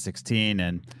like 2016,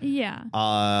 and Yeah.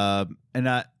 I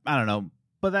don't know,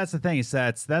 but that's the thing, is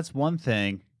that's one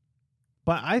thing,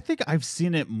 but I think I've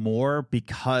seen it more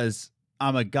because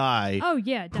I'm a guy Oh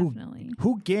yeah, definitely.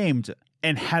 who gamed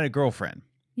and had a girlfriend.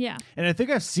 Yeah. And I think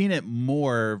I've seen it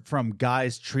more from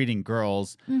guys treating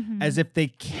girls Mhm. as if they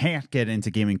can't get into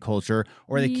gaming culture,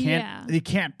 or Yeah. they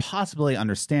can't possibly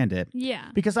understand it. Yeah.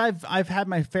 Because I've had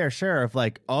my fair share of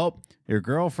like, oh, your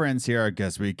girlfriend's here, I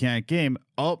guess we can't game.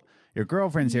 Oh, your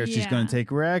girlfriend's here, she's Yeah. going to take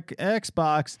her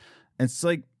Xbox. It's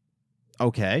like,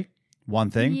 okay,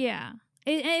 one thing. Yeah.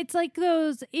 It's like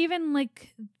those, even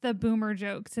like the boomer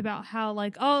jokes about how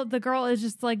like, oh, the girl is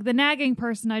just like the nagging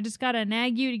person. I just got to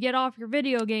nag you to get off your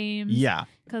video games. Yeah.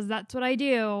 Because that's what I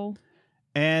do.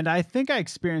 And I think I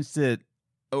experienced it,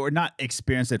 or not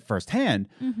experienced it firsthand,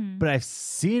 Mm-hmm. but I've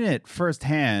seen it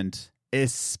firsthand,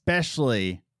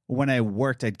 especially when I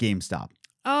worked at GameStop.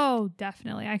 Oh,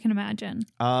 definitely. I can imagine.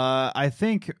 I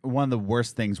think one of the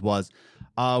worst things was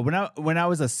when I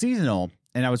was a seasonal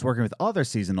and I was working with other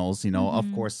seasonals. You know, of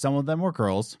course, some of them were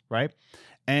girls, right?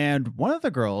 And one of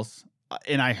the girls,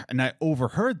 and I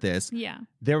overheard this. Yeah.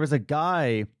 There was a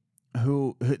guy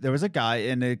who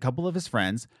and a couple of his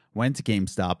friends went to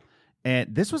GameStop,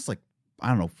 and this was like, I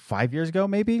don't know, 5 years ago,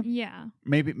 maybe. Yeah.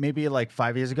 Maybe like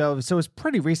 5 years ago. So it was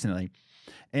pretty recently.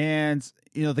 And,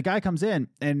 you know, the guy comes in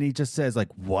and he just says like,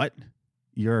 what?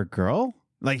 You're a girl?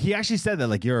 Like, he actually said that,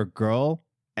 like, you're a girl.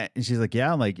 And she's like,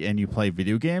 yeah. I'm like, and you play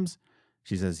video games?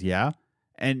 She says, yeah.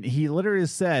 And he literally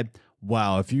said,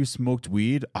 wow, if you smoked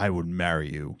weed, I would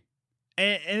marry you.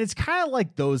 And it's kind of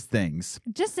like those things.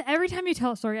 Just every time you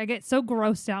tell a story, I get so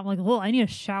grossed out. I'm like, oh, I need a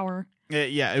shower.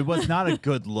 Yeah, it was not a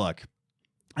good look.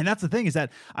 And that's the thing, is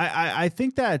that I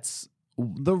think that's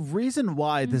the reason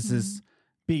why this is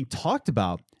being talked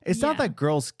about. It's not Yeah. that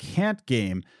girls can't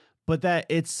game, but that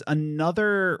it's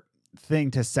another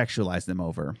thing to sexualize them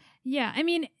over. Yeah. I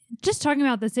mean, just talking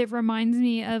about this, it reminds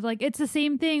me of like, it's the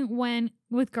same thing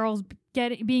with girls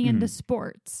being into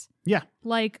sports. Yeah.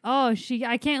 Like, oh,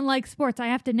 I can't like sports. I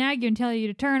have to nag you and tell you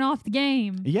to turn off the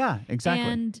game. Yeah, exactly.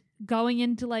 And going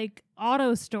into like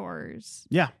auto stores.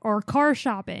 Yeah. Or car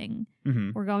shopping.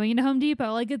 Mm-hmm. Or going into Home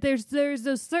Depot. Like there's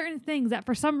those certain things that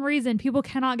for some reason people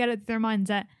cannot get it through their minds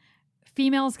that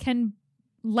females can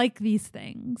like these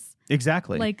things.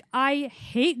 Exactly. Like, I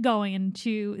hate going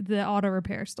into the auto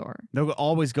repair store. They'll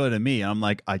always go to me, and I'm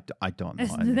like, I don't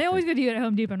know. They always go to you at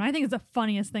Home Depot, and I think it's the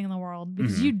funniest thing in the world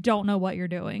because you don't know what you're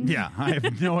doing. Yeah, I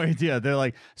have no idea. They're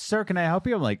like, sir, can I help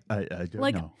you? I'm like, I don't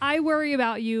Like, know. I worry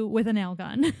about you with a nail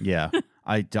gun. Yeah.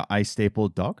 I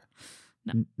stapled dog?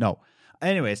 No.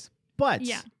 Anyways, but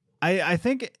Yeah. I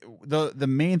think the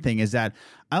main thing is that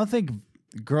I don't think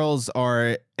girls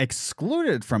are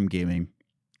excluded from gaming.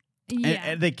 Yeah.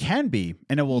 And they can be,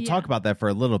 and we'll talk about that for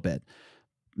a little bit.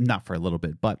 Not for a little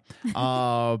bit, but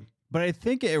but I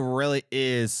think it really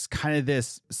is kind of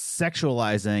this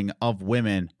sexualizing of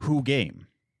women who game.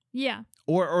 Yeah.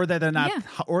 Or that they're not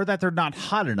or that they're not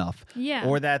hot enough. Yeah.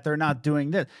 Or that they're not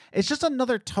doing this. It's just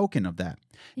another token of that.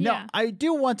 Yeah. Now, I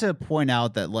do want to point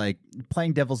out that, like,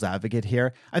 playing devil's advocate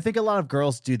here, I think a lot of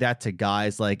girls do that to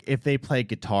guys. Like, if they play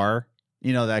guitar,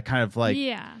 you know, that kind of like,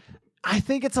 yeah. I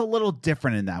think it's a little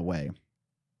different in that way.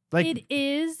 Like, It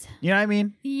is. you know what I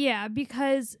mean? Yeah,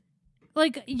 because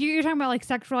like you're talking about like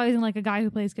sexualizing like a guy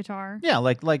who plays guitar. Yeah,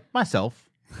 like myself.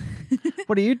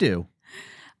 What do you do?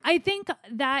 I think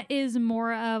that is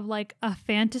more of like a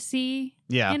fantasy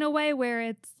Yeah. in a way where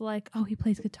it's like, oh, he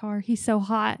plays guitar. He's so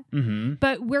hot. Mm-hmm.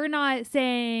 But we're not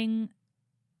saying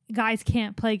guys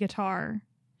can't play guitar.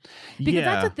 Because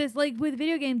that's what this, like with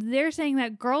video games, they're saying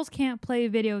that girls can't play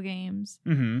video games.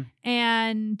 Mm-hmm.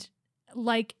 And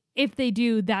like, if they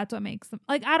do, that's what makes them,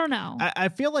 like, I don't know. I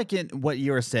feel like what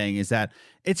you were saying is that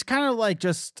it's kind of like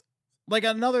just like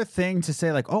another thing to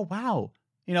say, like, oh, wow.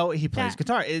 You know, he plays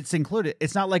guitar. It's included.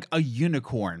 It's not like a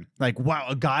unicorn. Like, wow,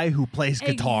 a guy who plays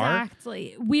guitar.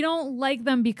 Exactly. We don't like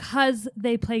them because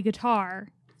they play guitar.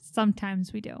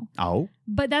 Sometimes we do. Oh.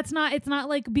 But it's not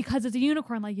like because it's a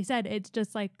unicorn, like you said. It's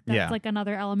just like, that's like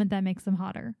another element that makes them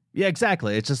hotter. Yeah,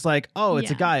 exactly. It's just like, oh,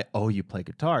 it's a Yeah. guy. Oh, you play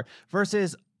guitar.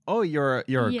 Versus, oh, you're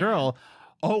a girl.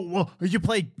 Oh, well, you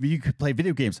could play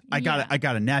video games. I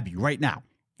gotta nab you right now.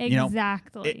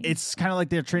 Exactly. You know, it's kind of like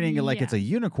they're treating it like it's a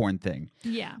unicorn thing.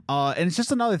 Yeah. And it's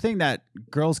just another thing that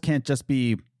girls can't just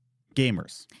be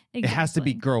gamers. Exactly. It has to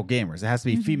be girl gamers. It has to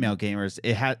be female gamers.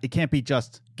 It can't be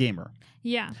just gamer.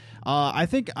 Yeah. I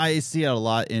think I see it a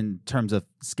lot in terms of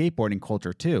skateboarding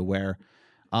culture too, where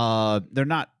they're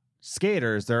not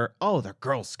skaters. They're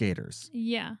girl skaters.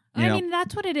 Yeah. You know? I mean,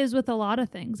 that's what it is with a lot of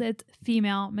things. It's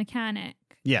female mechanic.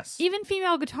 Yes. Even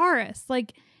female guitarists.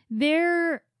 Like,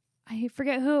 I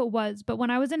forget who it was, but when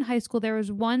I was in high school, there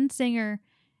was one singer.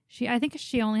 I think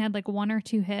she only had like 1 or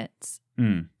 2 hits,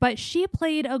 but she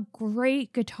played a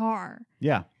great guitar.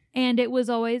 Yeah. And it was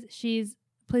always, she's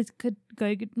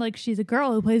a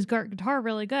girl who plays guitar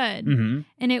really good. Mm-hmm.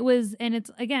 And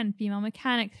it's again, female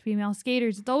mechanics, female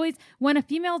skaters. It's always, when a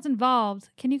female's involved,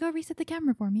 can you go reset the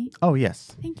camera for me? Oh,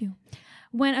 yes. Thank you.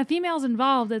 When a female's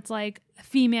involved, it's like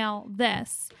female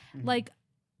this. Like,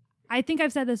 I think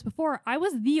I've said this before. I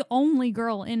was the only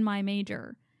girl in my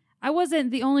major. I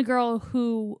wasn't the only girl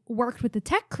who worked with the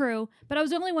tech crew, but I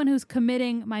was the only one who's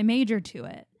committing my major to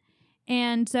it.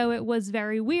 And so it was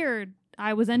very weird.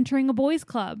 I was entering a boys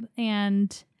club,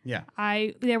 and Yeah.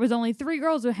 there was only 3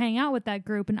 girls who hang out with that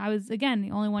group, and I was, again,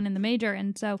 the only one in the major.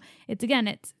 And so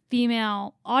it's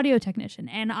female audio technician.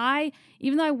 And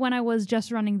even though when I was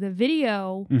just running the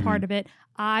video part of it,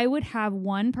 I would have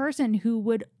one person who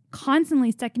would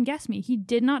constantly second guess me. He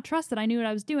did not trust that I knew what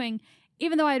I was doing,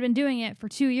 even though I had been doing it for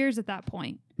 2 years at that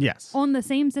point. Yes. On the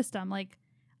same system. Like,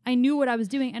 I knew what I was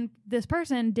doing, and this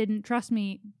person didn't trust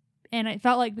me. And it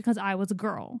felt like because I was a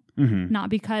girl, not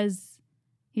because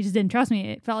he just didn't trust me.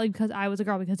 It felt like because I was a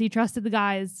girl, because he trusted the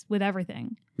guys with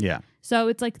everything. Yeah. So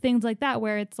it's like things like that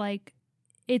where it's like,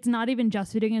 it's not even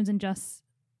just video games and just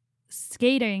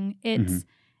skating. It's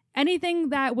anything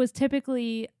that was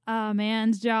typically a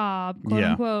man's job, quote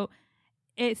unquote.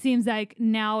 It seems like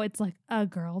now it's like a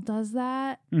girl does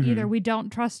that. Either we don't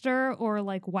trust her, or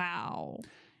like, wow.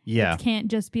 Yeah. It can't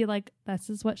just be like, this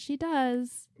is what she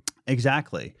does.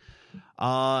 Exactly.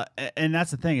 And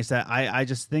that's the thing, is that I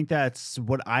just think that's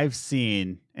what I've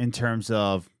seen in terms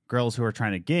of girls who are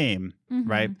trying to game,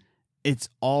 right? It's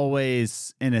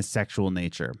always in a sexual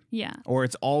nature. Yeah. Or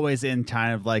it's always in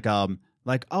kind of like,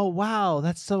 oh, wow,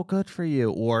 that's so good for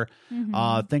you. Or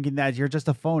thinking that you're just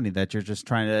a phony, that you're just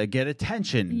trying to get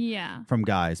attention from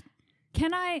guys.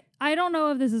 I don't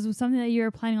know if this is something that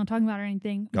you're planning on talking about or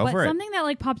anything, but something that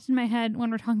like popped in my head when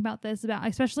we're talking about this, about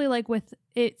especially like with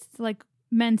it's like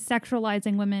men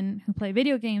sexualizing women who play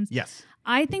video games. Yes.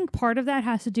 I think part of that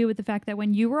has to do with the fact that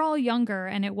when you were all younger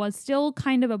and it was still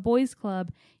kind of a boys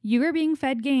club, you were being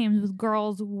fed games with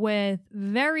girls with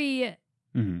very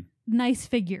nice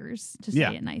figures, to say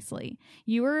Yeah. it nicely.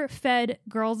 You were fed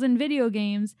girls in video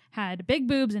games had big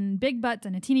boobs and big butts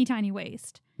and a teeny tiny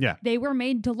waist. Yeah. They were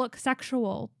made to look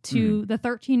sexual to the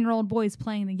 13-year-old boys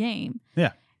playing the game.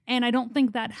 Yeah. And I don't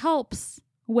think that helps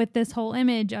with this whole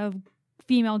image of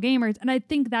female gamers. And I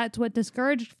think that's what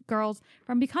discouraged girls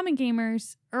from becoming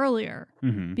gamers earlier.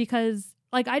 Mm-hmm. Because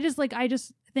I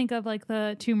just think of like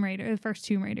the first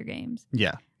Tomb Raider games.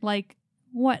 Yeah. Like,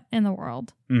 what in the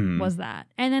world Mhm. was that?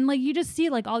 And then like you just see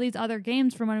like all these other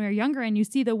games from when we were younger, and you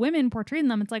see the women portraying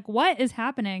them. It's like, what is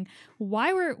happening?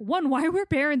 Why were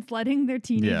parents letting their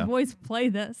teenage boys play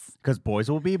this? Because boys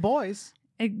will be boys.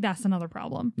 That's another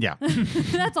problem. Yeah.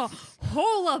 That's a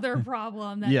whole other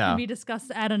problem that Yeah. can be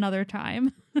discussed at another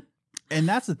time. And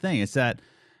that's the thing, is that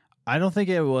I don't think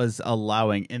it was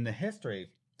allowing, in the history,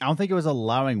 I don't think it was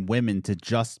allowing women to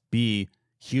just be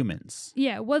humans.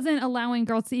 Yeah, it wasn't allowing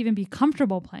girls to even be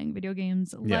comfortable playing video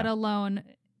games, let alone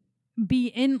be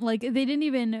in, like, they didn't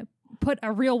even put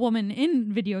a real woman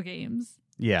in video games.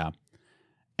 Yeah.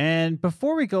 And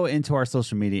before we go into our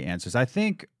social media answers, I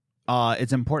think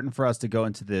it's important for us to go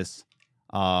into this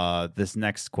this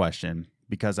next question,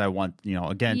 because I want,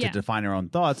 again, to define our own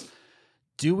thoughts.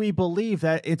 Do we believe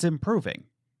that it's improving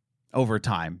over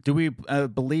time? Do we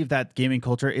believe that gaming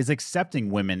culture is accepting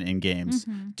women in games?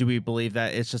 Mm-hmm. Do we believe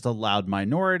that it's just a loud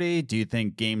minority? Do you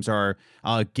think game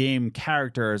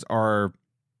characters are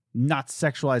not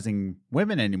sexualizing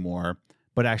women anymore,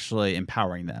 but actually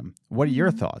empowering them? What are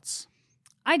your thoughts?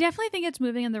 I definitely think it's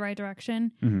moving in the right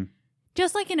direction. Mm-hmm.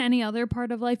 Just like in any other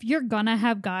part of life, you're gonna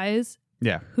have guys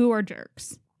Yeah. who are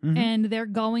jerks. Mhm. And they're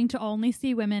going to only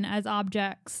see women as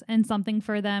objects and something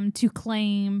for them to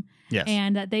claim, Yes.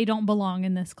 and that they don't belong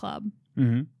in this club.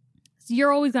 Mm-hmm. So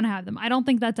you're always going to have them. I don't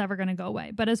think that's ever going to go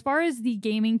away. But as far as the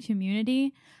gaming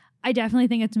community, I definitely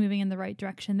think it's moving in the right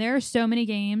direction. There are so many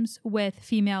games with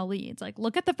female leads. Like,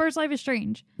 look at the first Life is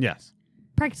Strange. Yes.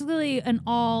 Practically an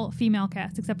all-female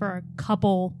cast, except for a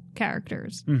couple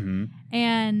characters. Mm-hmm.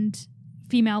 And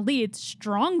female leads,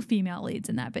 strong female leads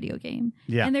in that video game.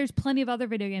 Yeah. And there's plenty of other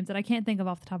video games that I can't think of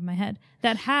off the top of my head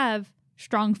that have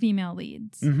strong female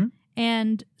leads. Mm-hmm.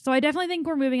 And so I definitely think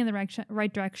we're moving in the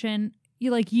right direction.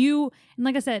 And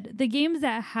like I said, the games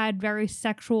that had very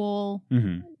sexual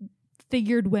Mm-hmm.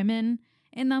 figured women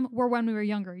in them were when we were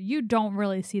younger. You don't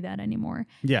really see that anymore.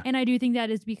 Yeah. And I do think that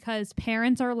is because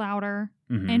parents are louder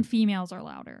Mhm. and females are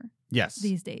louder Yes.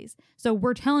 these days. So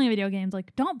we're telling video games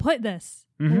like, don't put this.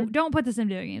 Mhm. Don't put this in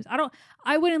video games.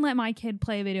 I wouldn't let my kid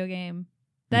play a video game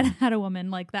that had a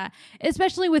woman like that,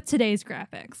 especially with today's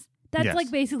graphics. That's Yes.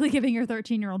 like basically giving your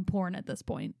 13-year-old porn at this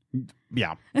point.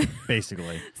 Yeah.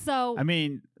 Basically. So I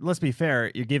mean, let's be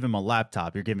fair. You give him a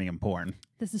laptop, you're giving him porn.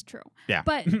 this is true. Yeah.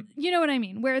 But you know what I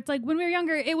mean? Where it's like when we were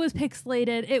younger, it was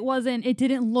pixelated. It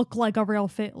didn't look like a real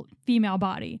female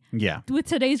body. Yeah. With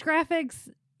today's graphics,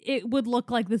 it would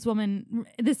look like this woman,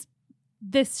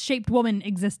 this shaped woman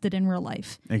existed in real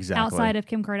life. Exactly. Outside of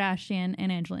Kim Kardashian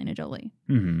and Angelina Jolie.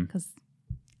 Mm-hmm. Because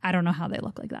I don't know how they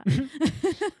look like that.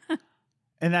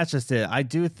 And that's just it. I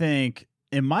do think,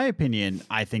 in my opinion,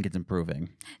 I think it's improving.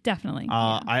 Definitely.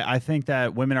 Yeah. I think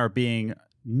that women are being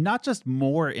not just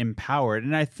more empowered.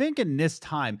 And I think in this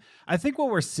time, I think what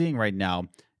we're seeing right now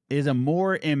is a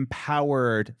more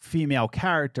empowered female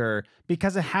character,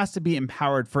 because it has to be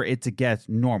empowered for it to get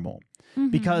normal. Mhm.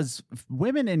 Because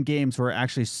women in games were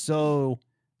actually so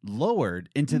lowered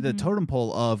into the totem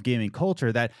pole of gaming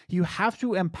culture that you have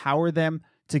to empower them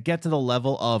to get to the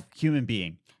level of human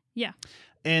being. Yeah.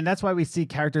 And that's why we see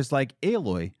characters like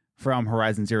Aloy from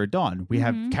Horizon Zero Dawn. We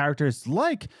have characters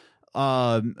like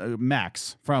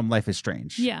Max from Life is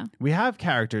Strange. Yeah. We have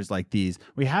characters like these.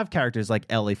 We have characters like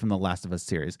Ellie from the Last of Us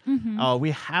series.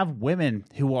 We have women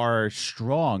who are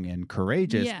strong and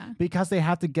courageous Yeah. because they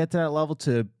have to get to that level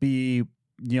to be,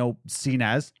 seen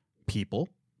as people,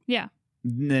 Yeah.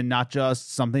 and not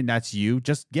just something that's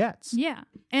just gets. Yeah.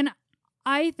 And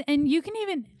you can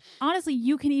even, honestly,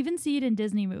 you can even see it in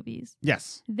Disney movies.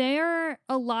 Yes. A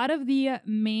lot of the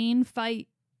main fight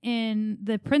in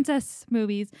the princess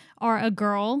movies are a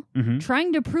girl Mhm.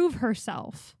 trying to prove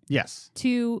herself Yes.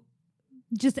 to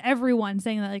just everyone,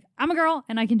 saying that like, I'm a girl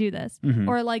and I can do this. Mhm.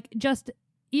 Or like, just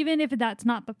even if that's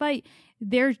not the fight,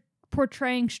 they're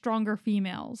portraying stronger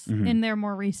females Mhm. in their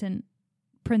more recent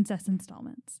princess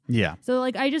installments. Yeah. So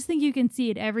like, I just think you can see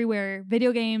it everywhere,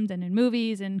 video games and in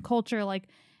movies and culture. Like,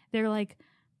 they're like,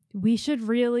 we should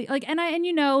really like, and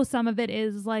some of it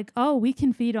is like, oh, we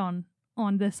can feed on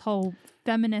this whole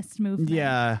feminist movement.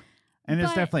 Yeah. And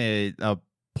there's But- definitely a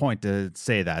point to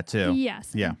say that too.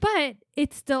 Yes. Yeah. But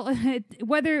it's still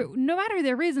no matter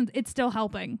their reasons, it's still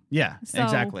helping. Yeah, So,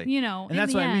 exactly. You know, And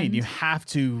that's in what the I mean. end- You have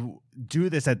to do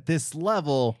this at this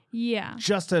level Yeah.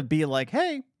 just to be like,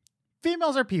 hey,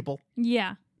 females are people.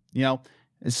 Yeah. You know,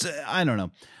 I don't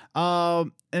know.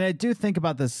 And I do think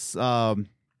about this a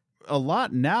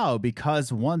lot now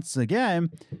because once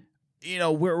again, you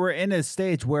know, we're in a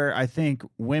stage where I think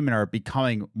women are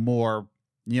becoming more,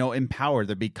 you know, empowered.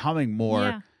 They're becoming more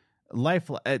Yeah.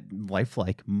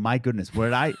 lifelike. My goodness, what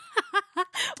did I?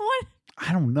 What?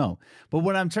 I don't know. But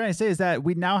what I'm trying to say is that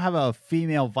we now have a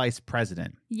female vice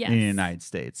president Yes. in the United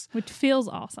States. Which feels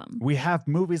awesome. We have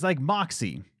movies like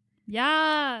Moxie.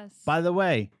 Yes. By the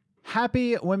way,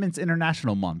 happy Women's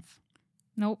International Month.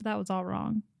 Nope, that was all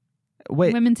wrong.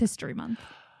 Wait, Women's History Month.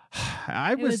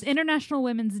 I It was was. International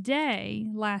Women's Day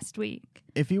last week.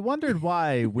 If you wondered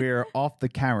why we're off the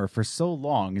camera for so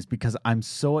long, is because I'm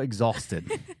so exhausted.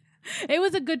 It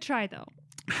was a good try though.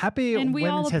 Happy And we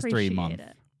all Women's History appreciate Month.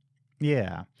 it.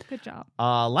 Yeah. Good job.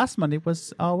 Last Monday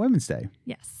was Women's Day.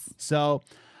 Yes. So,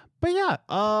 but yeah,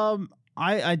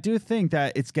 I do think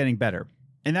that it's getting better.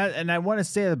 And I want to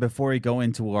say that before we go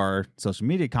into our social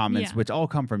media comments, Yeah. which all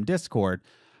come from Discord.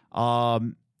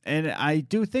 And I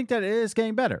do think that it is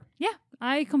getting better. Yeah,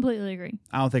 I completely agree.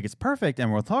 I don't think it's perfect,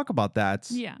 and we'll talk about that.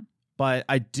 Yeah. But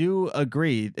I do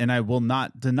agree, and I will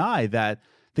not deny that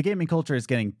the gaming culture is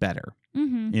getting better.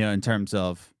 Mm-hmm. You know, in terms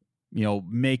of, you know,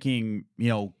 making, you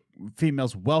know,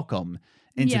 females welcome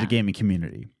into Yeah. the gaming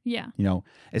community. Yeah. You know,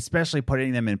 especially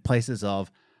putting them in places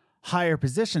of higher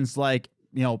positions, like,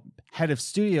 you know, head of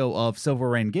studio of Silver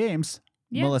Rain Games,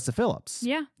 Yeah. Melissa Phillips.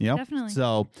 Yeah. You know, Definitely.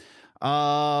 So,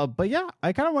 but yeah,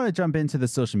 I kind of want to jump into the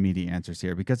social media answers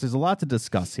here because there's a lot to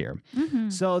discuss here. Mm-hmm.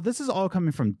 So this is all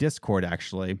coming from Discord,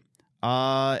 actually.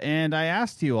 And I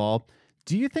asked you all,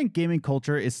 do you think gaming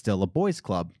culture is still a boys'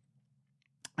 club?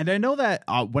 And I know that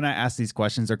when I ask these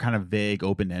questions, they're kind of vague,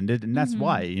 open-ended, and that's Mhm.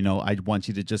 why, you know, I want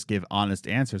you to just give honest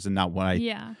answers and not what I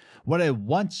Yeah.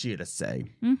 want you to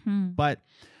say. Mm-hmm. But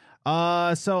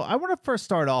so I want to first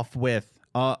start off with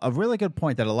a really good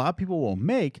point that a lot of people will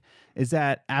make is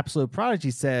that Absolute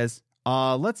Prodigy says,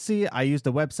 let's see, I used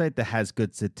a website that has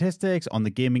good statistics on the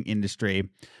gaming industry.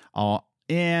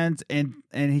 And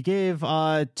he gave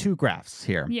two graphs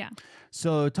here. Yeah.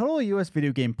 So total US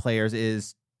video game players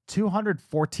is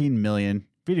 214 million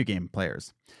video game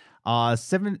players.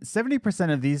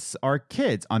 70% of these are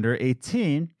kids under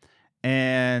 18,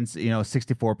 and you know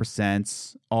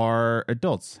 64% are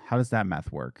adults. How does that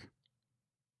math work?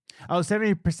 Oh,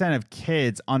 70% of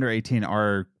kids under 18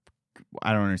 are,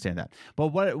 I don't understand that. But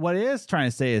what it is trying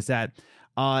to say is that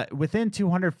within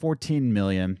 214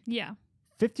 million, Yeah.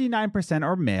 59%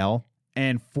 are male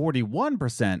and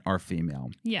 41% are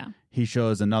female. Yeah. He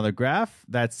shows another graph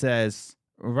that says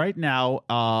right now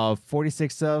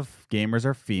 46 of gamers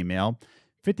are female,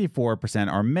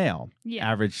 54% are male.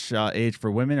 Yeah. Average age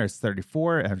for women is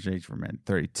 34, average age for men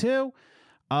 32.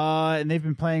 And they've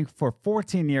been playing for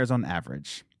 14 years on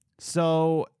average.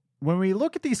 So when we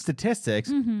look at these statistics,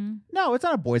 Mm-hmm. no, it's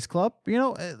not a boys' club. You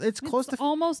know, it's close to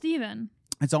almost even.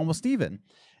 it's almost even.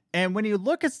 And when you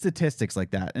look at statistics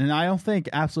like that, and I don't think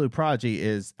Absolute Prodigy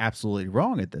is absolutely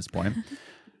wrong at this point,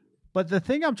 but the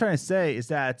thing I'm trying to say is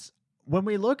that when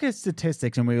we look at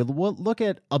statistics and we look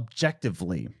at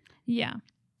objectively, Yeah.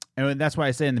 and that's why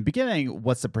I say in the beginning,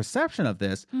 what's the perception of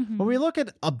this? Mhm. When we look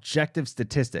at objective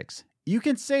statistics, you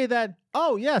can say that,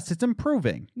 oh, yes, it's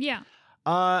improving. Yeah.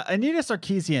 Anita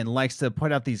Sarkeesian likes to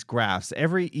put out these graphs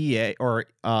every EA or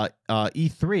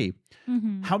E3.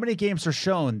 Mm-hmm. How many games are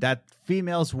shown that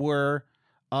females were,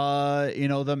 you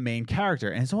know, the main character?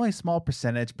 And it's only a small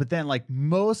percentage, but then like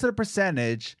most of the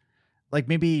percentage, like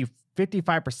maybe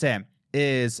 55%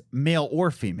 is male or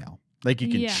female. Like you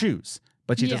can Yeah. choose,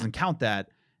 but she Yeah. doesn't count that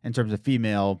in terms of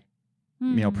female, you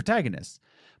know, protagonists.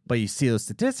 But you see those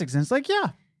statistics and it's like,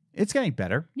 yeah, it's getting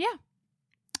better. Yeah.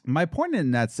 My point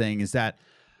in that saying is that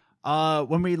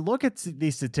when we look at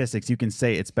these statistics, you can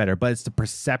say it's better, but it's the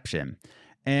perception.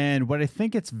 And what I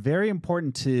think it's very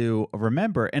important to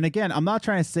remember, and again, I'm not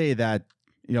trying to say that,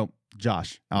 you know,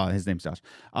 Josh, his name's Josh,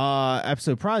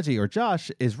 Absolute Prodigy or Josh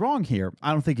is wrong here.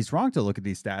 I don't think he's wrong to look at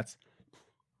these stats,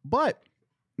 but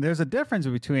there's a difference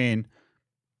between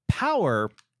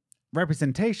power,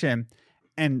 representation,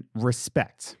 and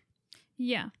respect.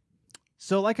 Yeah.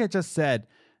 So like I just said,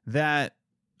 that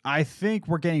I think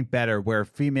we're getting better where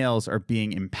females are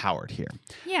being empowered here.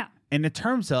 Yeah. And in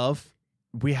terms of,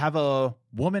 we have a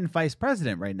woman vice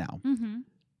president right now. Mm-hmm.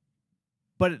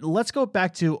 But let's go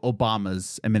back to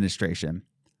Obama's administration.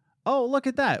 Oh, look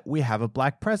at that. We have a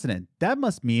black president. That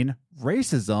must mean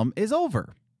racism is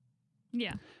over.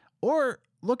 Yeah. Or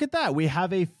look at that. We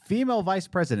have a female vice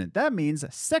president. That means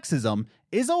sexism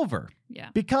is over Yeah.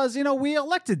 because, we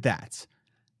elected that.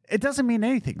 It doesn't mean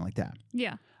anything like that.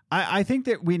 Yeah. I think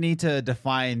that we need to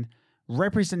define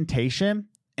representation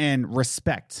and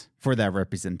respect for that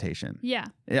representation. Yeah.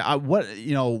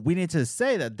 We need to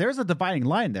say that there's a dividing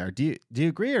line there. Do you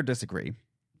agree or disagree?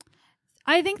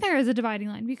 I think there is a dividing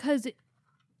line because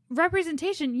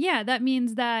representation, that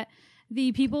means that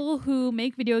the people who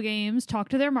make video games talk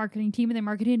to their marketing team and their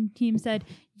marketing team said,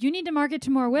 you need to market to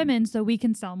more women so we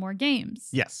can sell more games.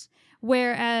 Yes.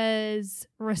 Whereas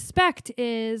respect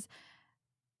is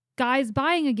guys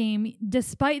buying a game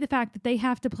despite the fact that they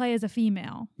have to play as a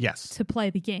female Yes. to play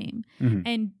the game. Mhm.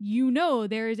 And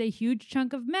there is a huge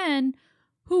chunk of men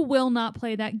who will not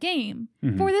play that game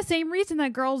for the same reason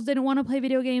that girls didn't want to play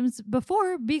video games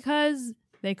before because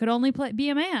they could only be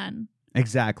a man.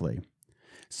 Exactly.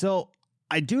 So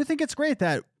I do think it's great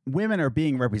that women are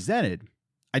being represented.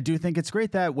 I do think it's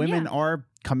great that women are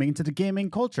coming into the gaming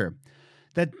culture.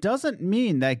 That doesn't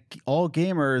mean that all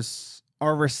gamers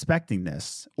are respecting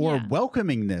this or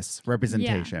welcoming this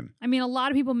representation. I mean, a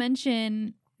lot of people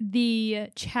mention the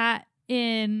chat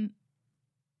in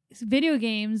video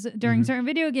games during certain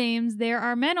video games. There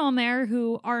are men on there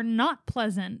who are not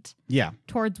pleasant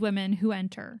towards women who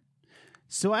enter.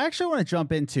 So I actually want to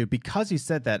jump into, because you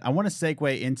said that, I want to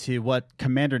segue into what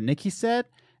Commander Nikki said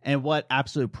and what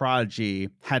Absolute Prodigy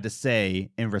had to say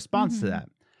in response to that.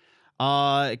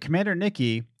 Commander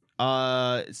Nikki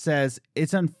says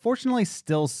it's unfortunately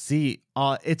still seen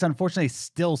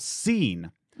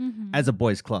as a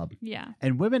boys' club. Yeah.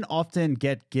 And women often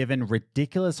get given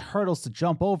ridiculous hurdles to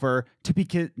jump over to be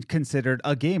considered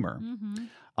a gamer.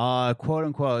 Quote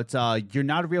unquote, you're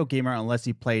not a real gamer unless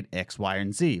you played X, Y,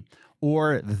 and Z,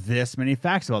 or this many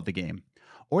facts about the game.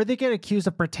 Or they get accused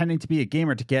of pretending to be a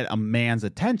gamer to get a man's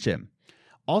attention.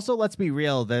 Also, let's be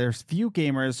real, there's few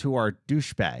gamers who are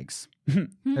douchebags.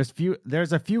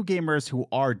 There's a few gamers who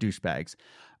are douchebags.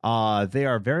 They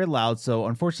are very loud, so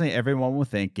unfortunately everyone will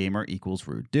think gamer equals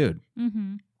rude dude.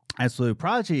 Absolute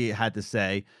Prodigy had to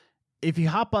say, if you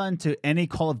hop onto any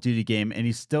Call of Duty game and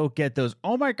you still get those,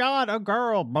 oh my god, a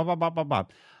girl, blah, blah, blah, blah, blah.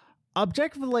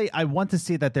 Objectively, I want to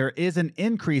see that there is an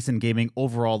increase in gaming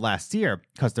overall last year,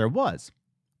 because there was.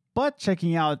 But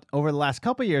checking out over the last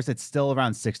couple of years, it's still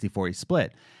around 60-40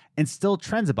 split, and still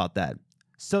trends about that.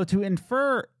 So to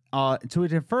infer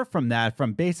from that,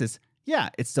 from basis,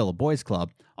 it's still a boys'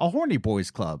 club, a horny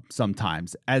boys' club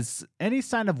sometimes. As any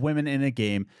sign of women in a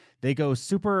game, they go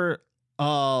super,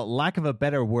 lack of a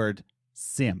better word,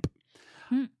 simp.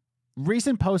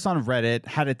 Recent posts on Reddit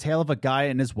had a tale of a guy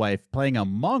and his wife playing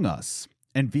Among Us.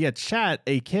 And via chat,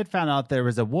 a kid found out there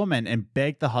was a woman and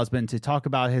begged the husband to talk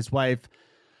about his wife's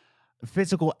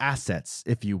physical assets,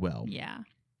 if you will. Yeah.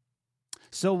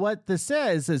 So what this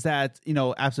says is that,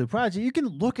 Absolute Prodigy, you can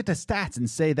look at the stats and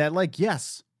say that,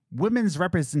 yes, women's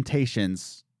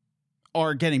representations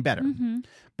are getting better.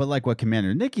 But like what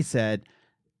Commander Nikki said,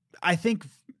 I think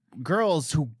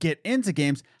girls who get into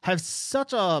games have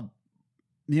such a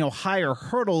higher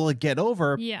hurdle to get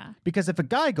over. Yeah. Because if a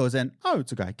guy goes in, oh,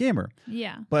 it's a guy gamer.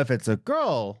 Yeah. But if it's a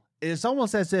girl, it's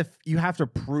almost as if you have to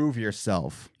prove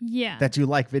yourself that you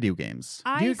like video games.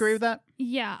 Do you agree with that?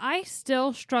 Yeah. I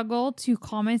still struggle to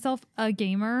call myself a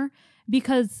gamer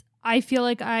because I feel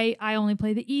like I only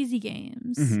play the easy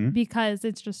games because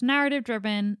it's just narrative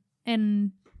driven.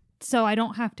 And so I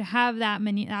don't have to have that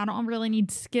many. I don't really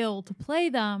need skill to play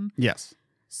them. Yes.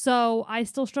 So I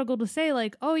still struggle to say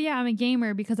oh yeah, I'm a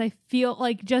gamer, because I feel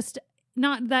like, just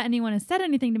not that anyone has said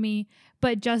anything to me,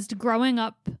 but just growing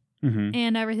up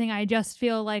and everything, I just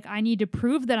feel like I need to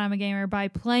prove that I'm a gamer by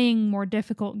playing more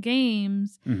difficult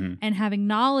games and having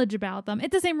knowledge about them.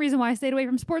 It's the same reason why I stayed away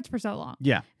from sports for so long.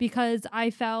 Yeah. Because I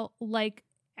felt like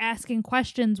asking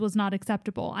questions was not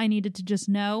acceptable. I needed to just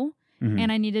know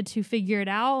and I needed to figure it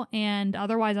out, and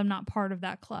otherwise I'm not part of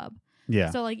that club.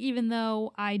 Yeah. So even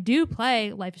though I do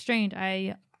play Life is Strange,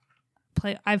 I've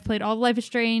played all of Life is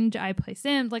Strange, I play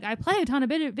Sims, I play a ton of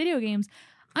video games.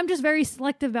 I'm just very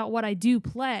selective about what I do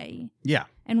play. Yeah.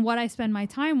 And what I spend my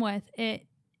time with.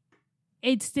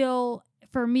 It's still,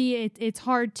 for me, it's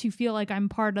hard to feel like I'm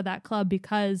part of that club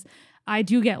because I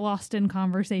do get lost in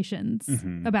conversations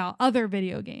about other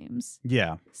video games.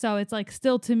 Yeah. So it's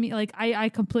still, to me, I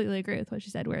completely agree with what she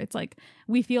said, where it's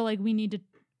we feel like we need to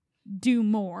do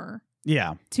more.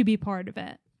 Yeah. To be part of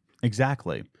it.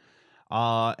 Exactly.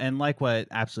 And like what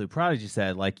Absolute Prodigy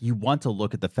said, you want to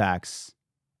look at the facts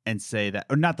and say that,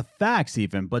 or not the facts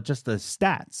even, but just the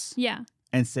stats. Yeah.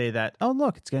 And say that, oh,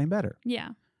 look, it's getting better. Yeah.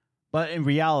 But in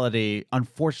reality,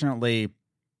 unfortunately,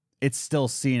 it's still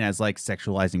seen as like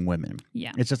sexualizing women.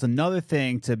 Yeah. It's just another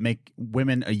thing to make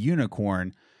women a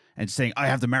unicorn and saying, I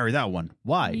have to marry that one.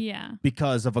 Why? Yeah.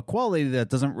 Because of a quality that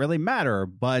doesn't really matter,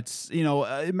 but,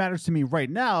 it matters to me right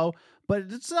now, but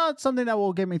it's not something that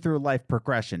will get me through life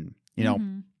progression,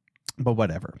 Mhm. but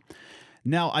whatever.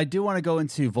 Now, I do want to go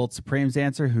into Volt Supreme's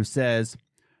answer, who says,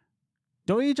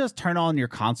 don't you just turn on your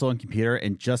console and computer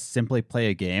and just simply play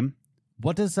a game?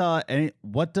 What does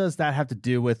that have to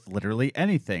do with literally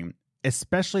anything,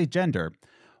 especially gender?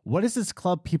 What is this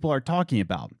club people are talking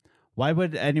about? Why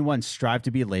would anyone strive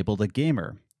to be labeled a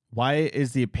gamer? Why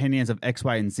is the opinions of X,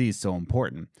 Y, and Z so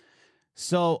important?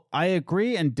 So I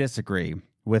agree and disagree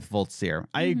with Voltseer.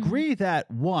 I agree that,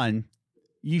 one,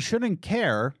 you shouldn't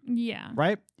care, Yeah.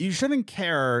 right? You shouldn't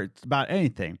care about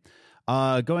anything.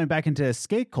 Going back into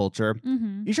skate culture,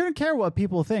 Mhm. you shouldn't care what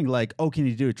people think. Like, oh, can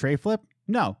you do a tray flip?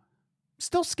 No.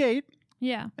 Still skate.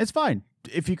 Yeah. It's fine.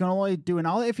 If you can only do an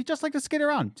ollie, if you just like to skate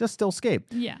around, just still skate.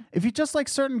 Yeah. If you just like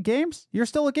certain games, you're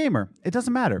still a gamer. It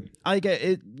doesn't matter. I get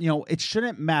it. It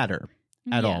shouldn't matter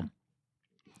at Yeah. all.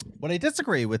 What I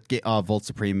disagree with Volt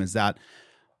Supreme is that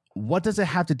what does it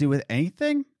have to do with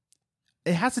anything?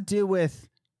 It has to do with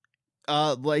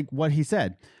like what he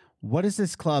said. What is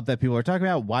this club that people are talking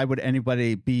about? Why would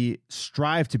anybody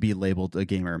strive to be labeled a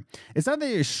gamer? It's not that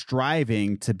you're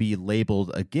striving to be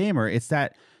labeled a gamer. It's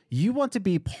that you want to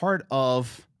be part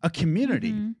of a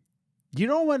community. Mhm. You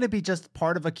don't want to be just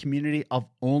part of a community of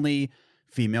only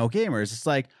female gamers. It's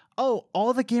like, oh,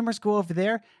 all the gamers go over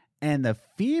there and the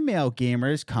female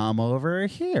gamers come over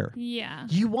here. Yeah.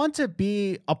 You want to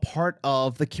be a part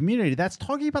of the community that's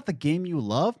talking about the game you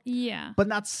love, Yeah. but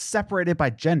not separated by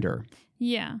gender.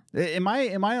 Yeah. Am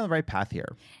I on the right path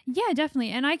here? Yeah,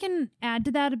 definitely. And I can add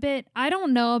to that a bit. I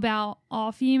don't know about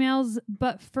all females,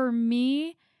 but for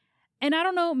me, and I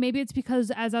don't know, maybe it's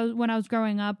because when I was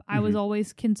growing up, I was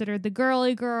always considered the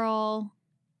girly girl,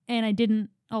 and I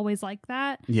didn't always like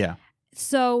that. Yeah.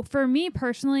 So for me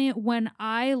personally, when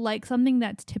I like something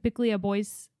that's typically a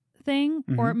boys thing,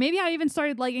 or maybe I even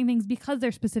started liking things because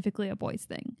they're specifically a boys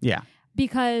thing, Yeah.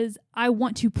 because I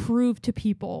want to prove to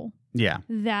people Yeah.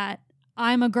 that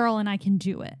I'm a girl and I can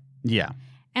do it. Yeah.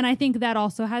 And I think that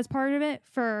also has part of it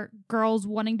for girls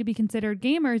wanting to be considered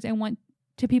gamers and want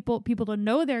to people to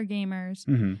know they're gamers,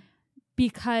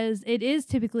 because it is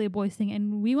typically a boys thing,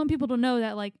 and we want people to know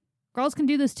that like girls can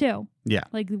do this too. Yeah.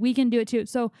 Like we can do it too.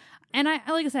 So, and I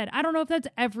like I said, I don't know if that's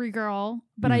every girl,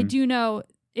 but I do know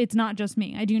it's not just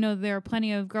me. I do know there are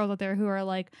plenty of girls out there who are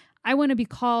like, I want to be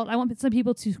called, I want some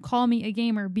people to call me a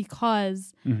gamer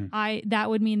because that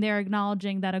would mean they're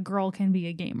acknowledging that a girl can be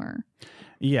a gamer.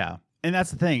 Yeah. And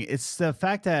that's the thing. It's the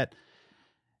fact that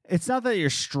it's not that you're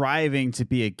striving to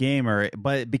be a gamer,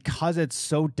 but because it's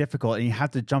so difficult and you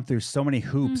have to jump through so many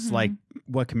hoops, like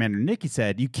what Commander Nikki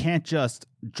said, you can't just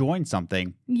join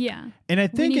something. Yeah. And I We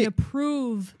think need to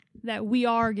prove that we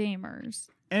are gamers.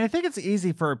 And I think it's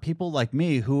easy for people like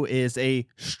me, who is a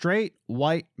straight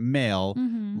white male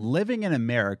living in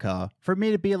America, for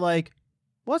me to be like,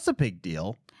 what's the big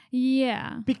deal?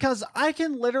 Yeah. Because I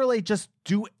can literally just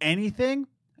do anything,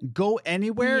 go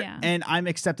anywhere, Yeah. and I'm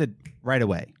accepted right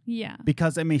away. Yeah.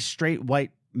 Because I'm a straight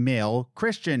white male,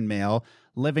 Christian male,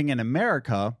 living in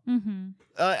America.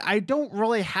 I don't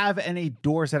really have any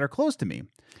doors that are closed to me.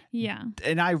 Yeah.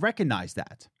 And I recognize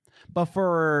that. But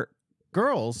for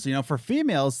girls, for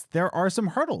females, there are some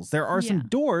hurdles. There are some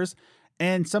doors,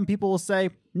 and some people will say,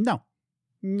 no.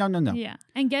 Yeah.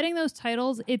 And getting those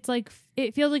titles, it's like,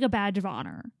 it feels like a badge of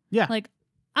honor. Yeah. Like,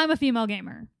 I'm a female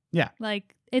gamer. Yeah.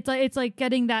 Like, it's like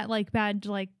getting that like badge,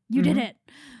 like, you did it.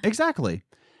 Exactly.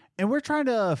 And we're trying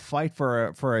to fight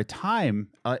for a time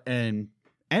in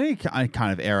any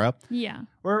kind of era. Yeah.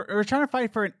 We're trying to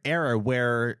fight for an era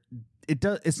where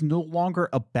it's no longer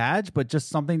a badge, but just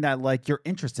something that like you're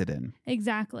interested in.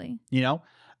 Exactly.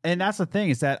 And that's the thing,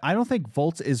 is that I don't think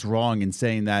Volts is wrong in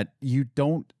saying that you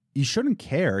shouldn't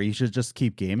care. You should just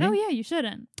keep gaming. Oh yeah, you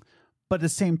shouldn't. But at the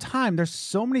same time, there's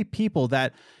so many people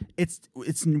that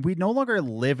we no longer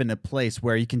live in a place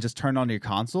where you can just turn on your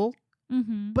console.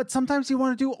 But sometimes you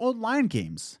want to do online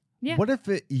games. Yeah. What if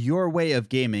your way of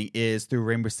gaming is through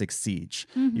Rainbow Six Siege?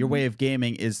 Your way of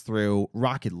gaming is through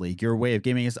Rocket League. Your way of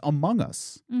gaming is Among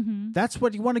Us. That's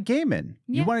what you want to game in.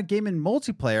 Yeah. You want to game in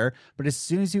multiplayer, but as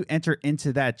soon as you enter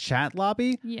into that chat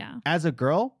lobby, as a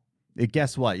girl,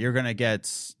 guess what? You're going to get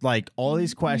like all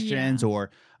these questions or,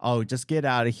 oh, just get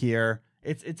out of here.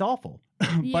 It's awful.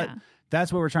 But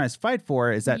that's what we're trying to fight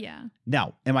for, is that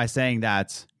now, am I saying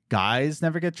that guys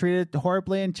never get treated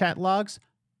horribly in chat logs?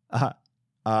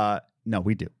 No,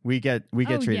 we do. We get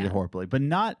treated horribly, but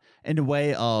not in a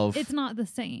way of... It's not the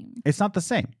same. It's not the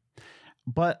same.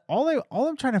 But all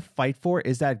I'm trying to fight for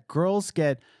is that girls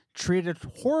get treated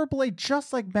horribly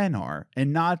just like men are,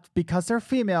 and not because they're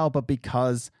female, but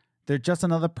because they're just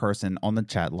another person on the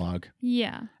chat log.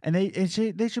 Yeah. And they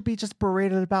should be just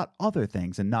berated about other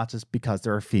things and not just because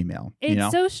they're a female.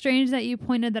 It's so strange that you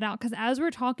pointed that out, because as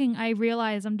we're talking, I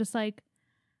realize I'm just like,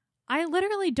 I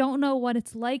literally don't know what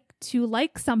it's like to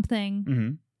like something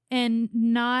Mm-hmm. and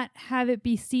not have it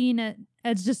be seen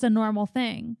as just a normal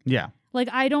thing. Yeah. Like,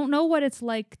 I don't know what it's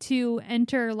like to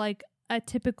enter like a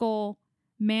typical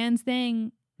man's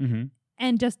thing Mm-hmm.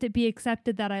 and just it be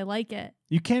accepted that I like it.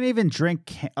 You can't even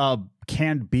drink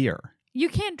canned beer. You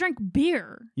can't drink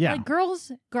beer. Yeah. Like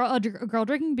a girl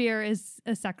drinking beer is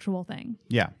a sexual thing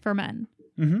Yeah. for men.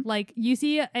 Mm-hmm. Like, you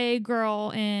see a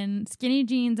girl in skinny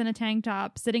jeans and a tank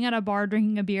top sitting at a bar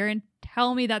drinking a beer, and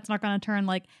tell me that's not going to turn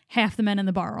like half the men in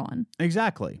the bar on.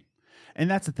 Exactly. And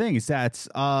that's the thing is that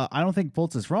I don't think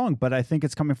Volts is wrong, but I think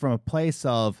it's coming from a place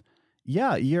of,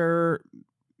 yeah,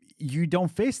 you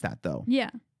don't face that though. Yeah.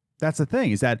 That's the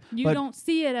thing is that You don't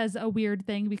see it as a weird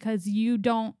thing because you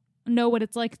don't know what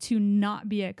it's like to not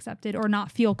be accepted or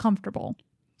not feel comfortable.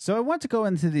 So I want to go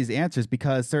into these answers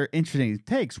because they're interesting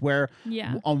takes where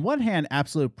Yeah. on one hand,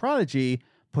 Absolute Prodigy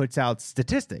puts out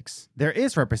statistics. There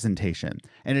is representation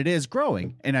and it is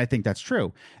growing. And I think that's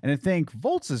true. And I think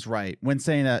Volts is right when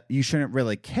saying that you shouldn't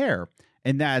really care.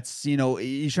 And that's,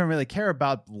 you shouldn't really care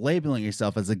about labeling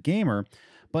yourself as a gamer.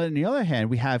 But on the other hand,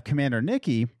 we have Commander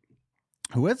Nikki,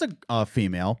 who is a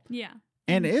female. Yeah.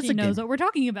 And is she a knows gamer. what we're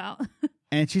talking about.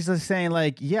 And she's just saying,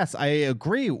 like, yes, I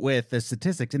agree with the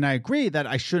statistics and I agree that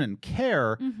I shouldn't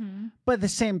care. Mm-hmm. But at the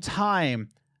same time,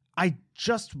 I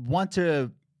just want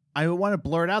to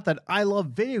blurt out that I love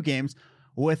video games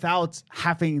without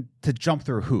having to jump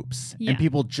through hoops. Yeah. And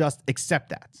people just accept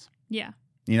that, Yeah.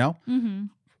 Mm-hmm.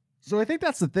 So I think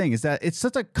that's the thing is that it's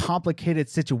such a complicated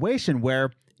situation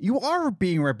where you are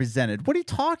being represented. What are you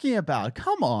talking about?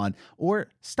 Come on. Or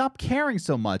stop caring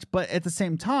so much. But at the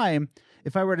same time,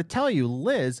 if I were to tell you,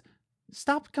 Liz,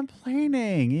 stop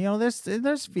complaining.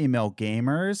 There's female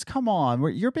gamers. Come on.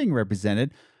 You're being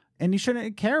represented. And you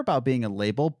shouldn't care about being a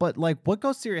label. But, like, what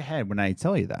goes through your head when I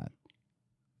tell you that?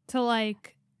 To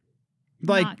Like,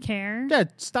 not care. yeah,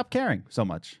 stop caring so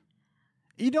much.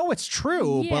 It's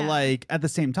true. But, Yeah. like, at the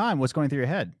same time, what's going through your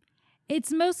head?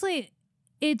 It's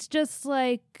just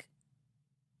like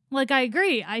I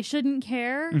agree. I shouldn't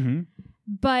care. Mm-hmm.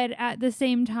 But at the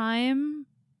same time,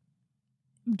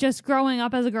 just growing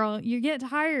up as a girl, you get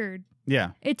tired.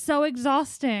 Yeah. It's so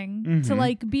exhausting to Mhm.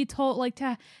 like be told, like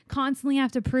to constantly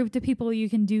have to prove to people you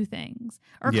can do things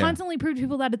or Yeah. constantly prove to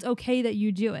people that it's okay that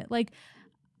you do it. Like,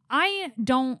 I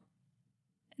don't,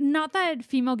 not that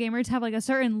female gamers have like a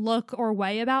certain look or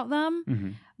way about them, Mm-hmm.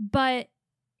 but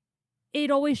it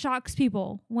always shocks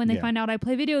people when they Yeah. find out I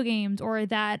play video games or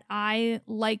that I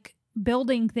like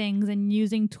building things and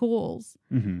using tools.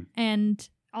 Mm-hmm. And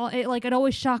it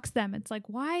always shocks them. It's like,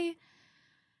 why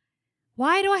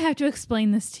do I have to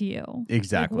explain this to you?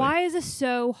 Exactly. Like, why is this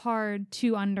so hard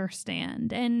to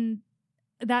understand? And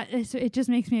it just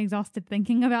makes me exhausted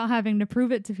thinking about having to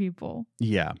prove it to people.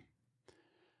 Yeah.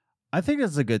 I think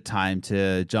it's a good time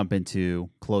to jump into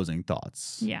closing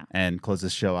thoughts. Yeah. And close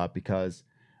this show out because,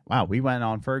 wow, we went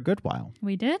on for a good while.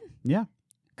 We did? Yeah.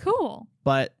 Cool.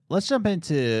 But let's jump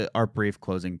into our brief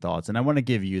closing thoughts. And I want to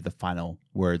give you the final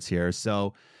words here.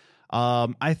 So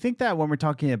I think that when we're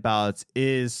talking about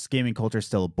is gaming culture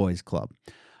still a boys club,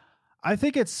 I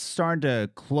think it's starting to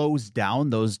close down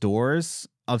those doors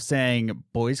of saying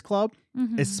boys club,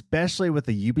 Mhm. especially with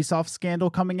the Ubisoft scandal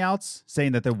coming out,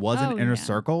 saying that there was an Oh, inner yeah.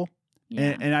 circle.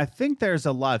 Yeah. And I think there's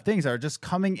a lot of things that are just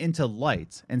coming into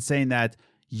light and saying that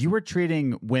you were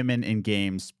treating women in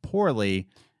games poorly.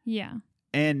 Yeah.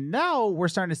 And now we're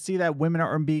starting to see that women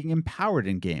are being empowered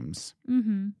in games.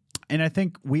 Mm-hmm. And I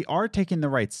think we are taking the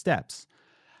right steps.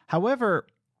 However,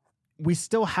 we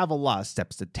still have a lot of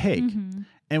steps to take. Mm-hmm.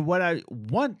 And what I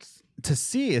want to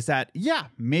see is that, yeah,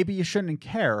 maybe you shouldn't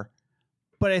care.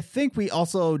 But I think we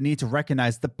also need to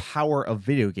recognize the power of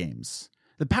video games.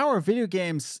 The power of video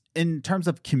games in terms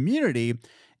of community,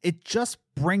 it just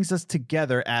brings us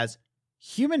together as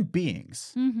human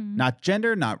beings. Mm-hmm. Not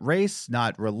gender, not race,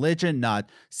 not religion, not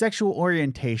sexual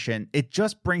orientation. It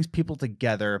just brings people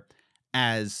together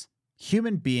as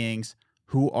human beings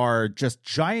who are just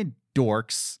giant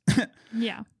dorks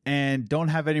Yeah. and don't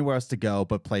have anywhere else to go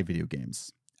but play video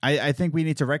games. I think we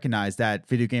need to recognize that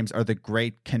video games are the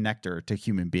great connector to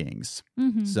human beings.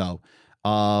 Mm-hmm. So,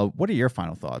 what are your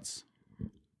final thoughts?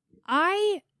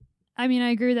 I mean, I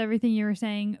agree with everything you were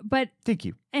saying, but Thank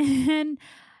you.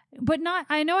 But not,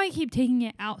 I know I keep taking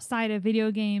it outside of video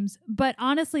games, but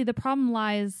honestly, the problem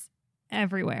lies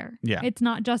everywhere. Yeah. It's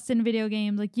not just in video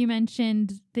games. Like you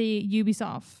mentioned the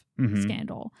Ubisoft Mhm.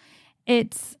 scandal.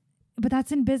 But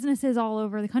that's in businesses all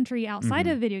over the country outside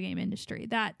of the video game industry.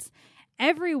 That's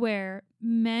everywhere.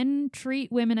 Men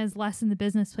treat women as less in the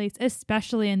business place,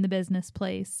 especially in the business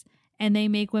place, and they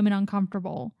make women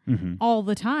uncomfortable Mhm. all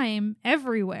the time,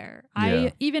 everywhere.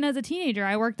 Yeah. Even as a teenager,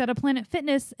 I worked at a Planet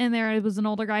Fitness, and there was an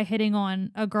older guy hitting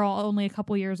on a girl only a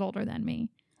couple years older than me.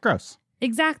 Gross.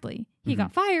 Exactly. He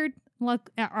got fired. Look,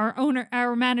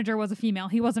 our manager was a female.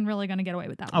 He wasn't really going to get away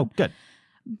with that one. Oh, good.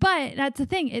 But that's the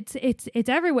thing. It's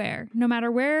everywhere. No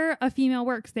matter where a female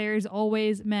works, there's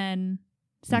always men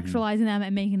sexualizing them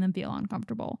and making them feel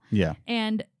uncomfortable. Yeah.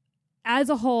 And as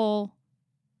a whole,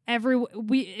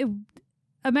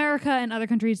 America and other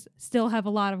countries still have a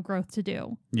lot of growth to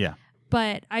do. Yeah.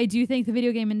 But I do think the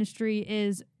video game industry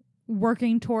is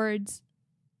working towards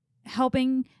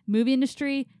helping. Movie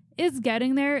industry is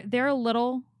getting there. They're a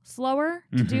little slower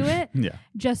to do it Yeah.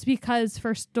 just because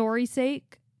for story's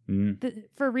sake, Mm.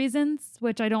 for reasons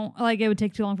which I don't like. It would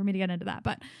take too long for me to get into that,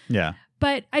 but Yeah.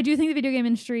 I do think the video game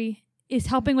industry is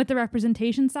helping with the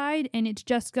representation side, and it's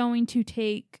just going to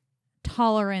take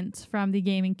tolerance from the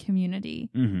gaming community.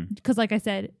 Mm-hmm. Because like I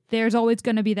said, there's always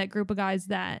going to be that group of guys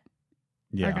that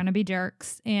Yeah. are going to be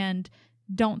jerks and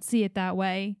don't see it that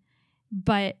way.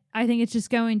 But I think it's just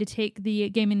going to take the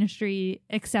game industry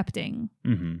accepting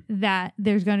Mm-hmm. that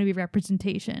there's going to be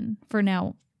representation for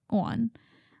now on.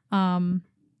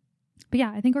 But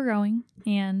yeah, I think we're growing,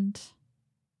 and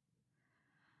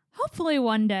hopefully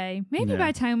one day, maybe Yeah.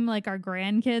 by the time like our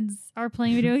grandkids are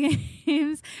playing video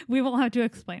games, we won't have to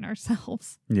explain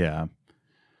ourselves. Yeah.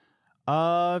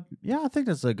 Yeah, I think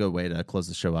that's a good way to close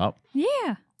the show out.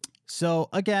 Yeah. So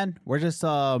again, we're just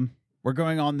we're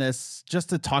going on this just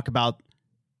to talk about,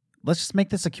 let's just make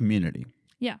this a community.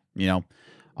 Yeah. You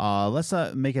know, let's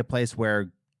make a place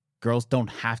where girls don't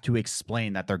have to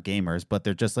explain that they're gamers, but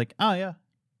they're just like, oh yeah.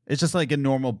 It's just like a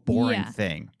normal boring Yeah.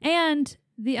 thing. And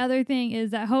the other thing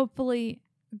is that hopefully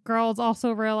girls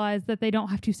also realize that they don't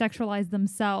have to sexualize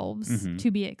themselves Mhm.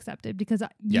 to be accepted, because you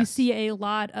Yes. see a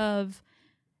lot of,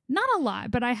 not a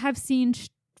lot, but I have seen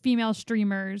female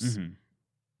streamers Mhm.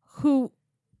 who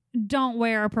don't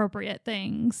wear appropriate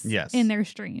things Yes. in their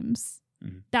streams.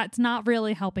 Mhm. That's not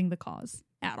really helping the cause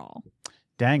at all.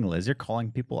 Dang, Liz, you're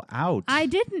calling people out. I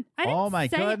didn't Oh my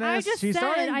say, goodness, I just she's said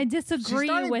starting- I disagree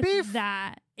starting with beef.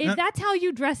 that. If No. that's how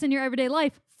you dress in your everyday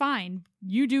life, fine.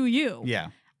 You do you. Yeah.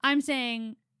 I'm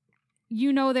saying,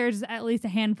 there's at least a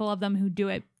handful of them who do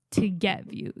it to get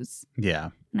views.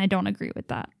 Yeah. And I don't agree with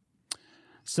that.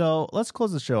 So let's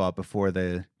close the show out before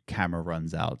the camera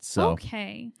runs out. So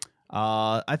Okay.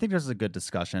 I think this is a good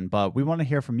discussion, but we want to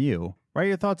hear from you. Write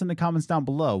your thoughts in the comments down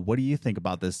below. What do you think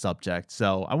about this subject?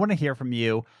 So I want to hear from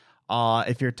you.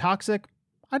 If you're toxic,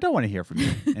 I don't want to hear from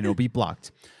you, and it'll be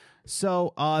blocked.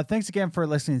 So thanks again for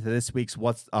listening to this week's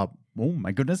What's Up. Oh,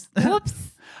 my goodness.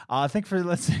 Whoops. Thanks for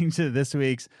listening to this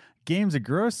week's Games and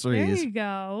There Groceries. you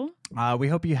go. We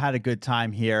hope you had a good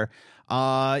time here.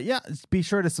 Be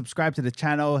sure to subscribe to the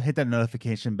channel, hit that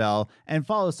notification bell, and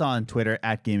follow us on Twitter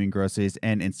at Gaming Groceries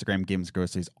and Instagram Games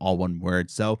Groceries, all one word.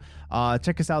 So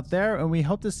check us out there, and we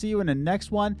hope to see you in the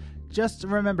next one. Just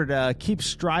remember to keep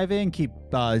striving, keep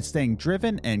staying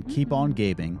driven, and keep on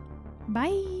gaming.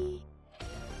 Bye.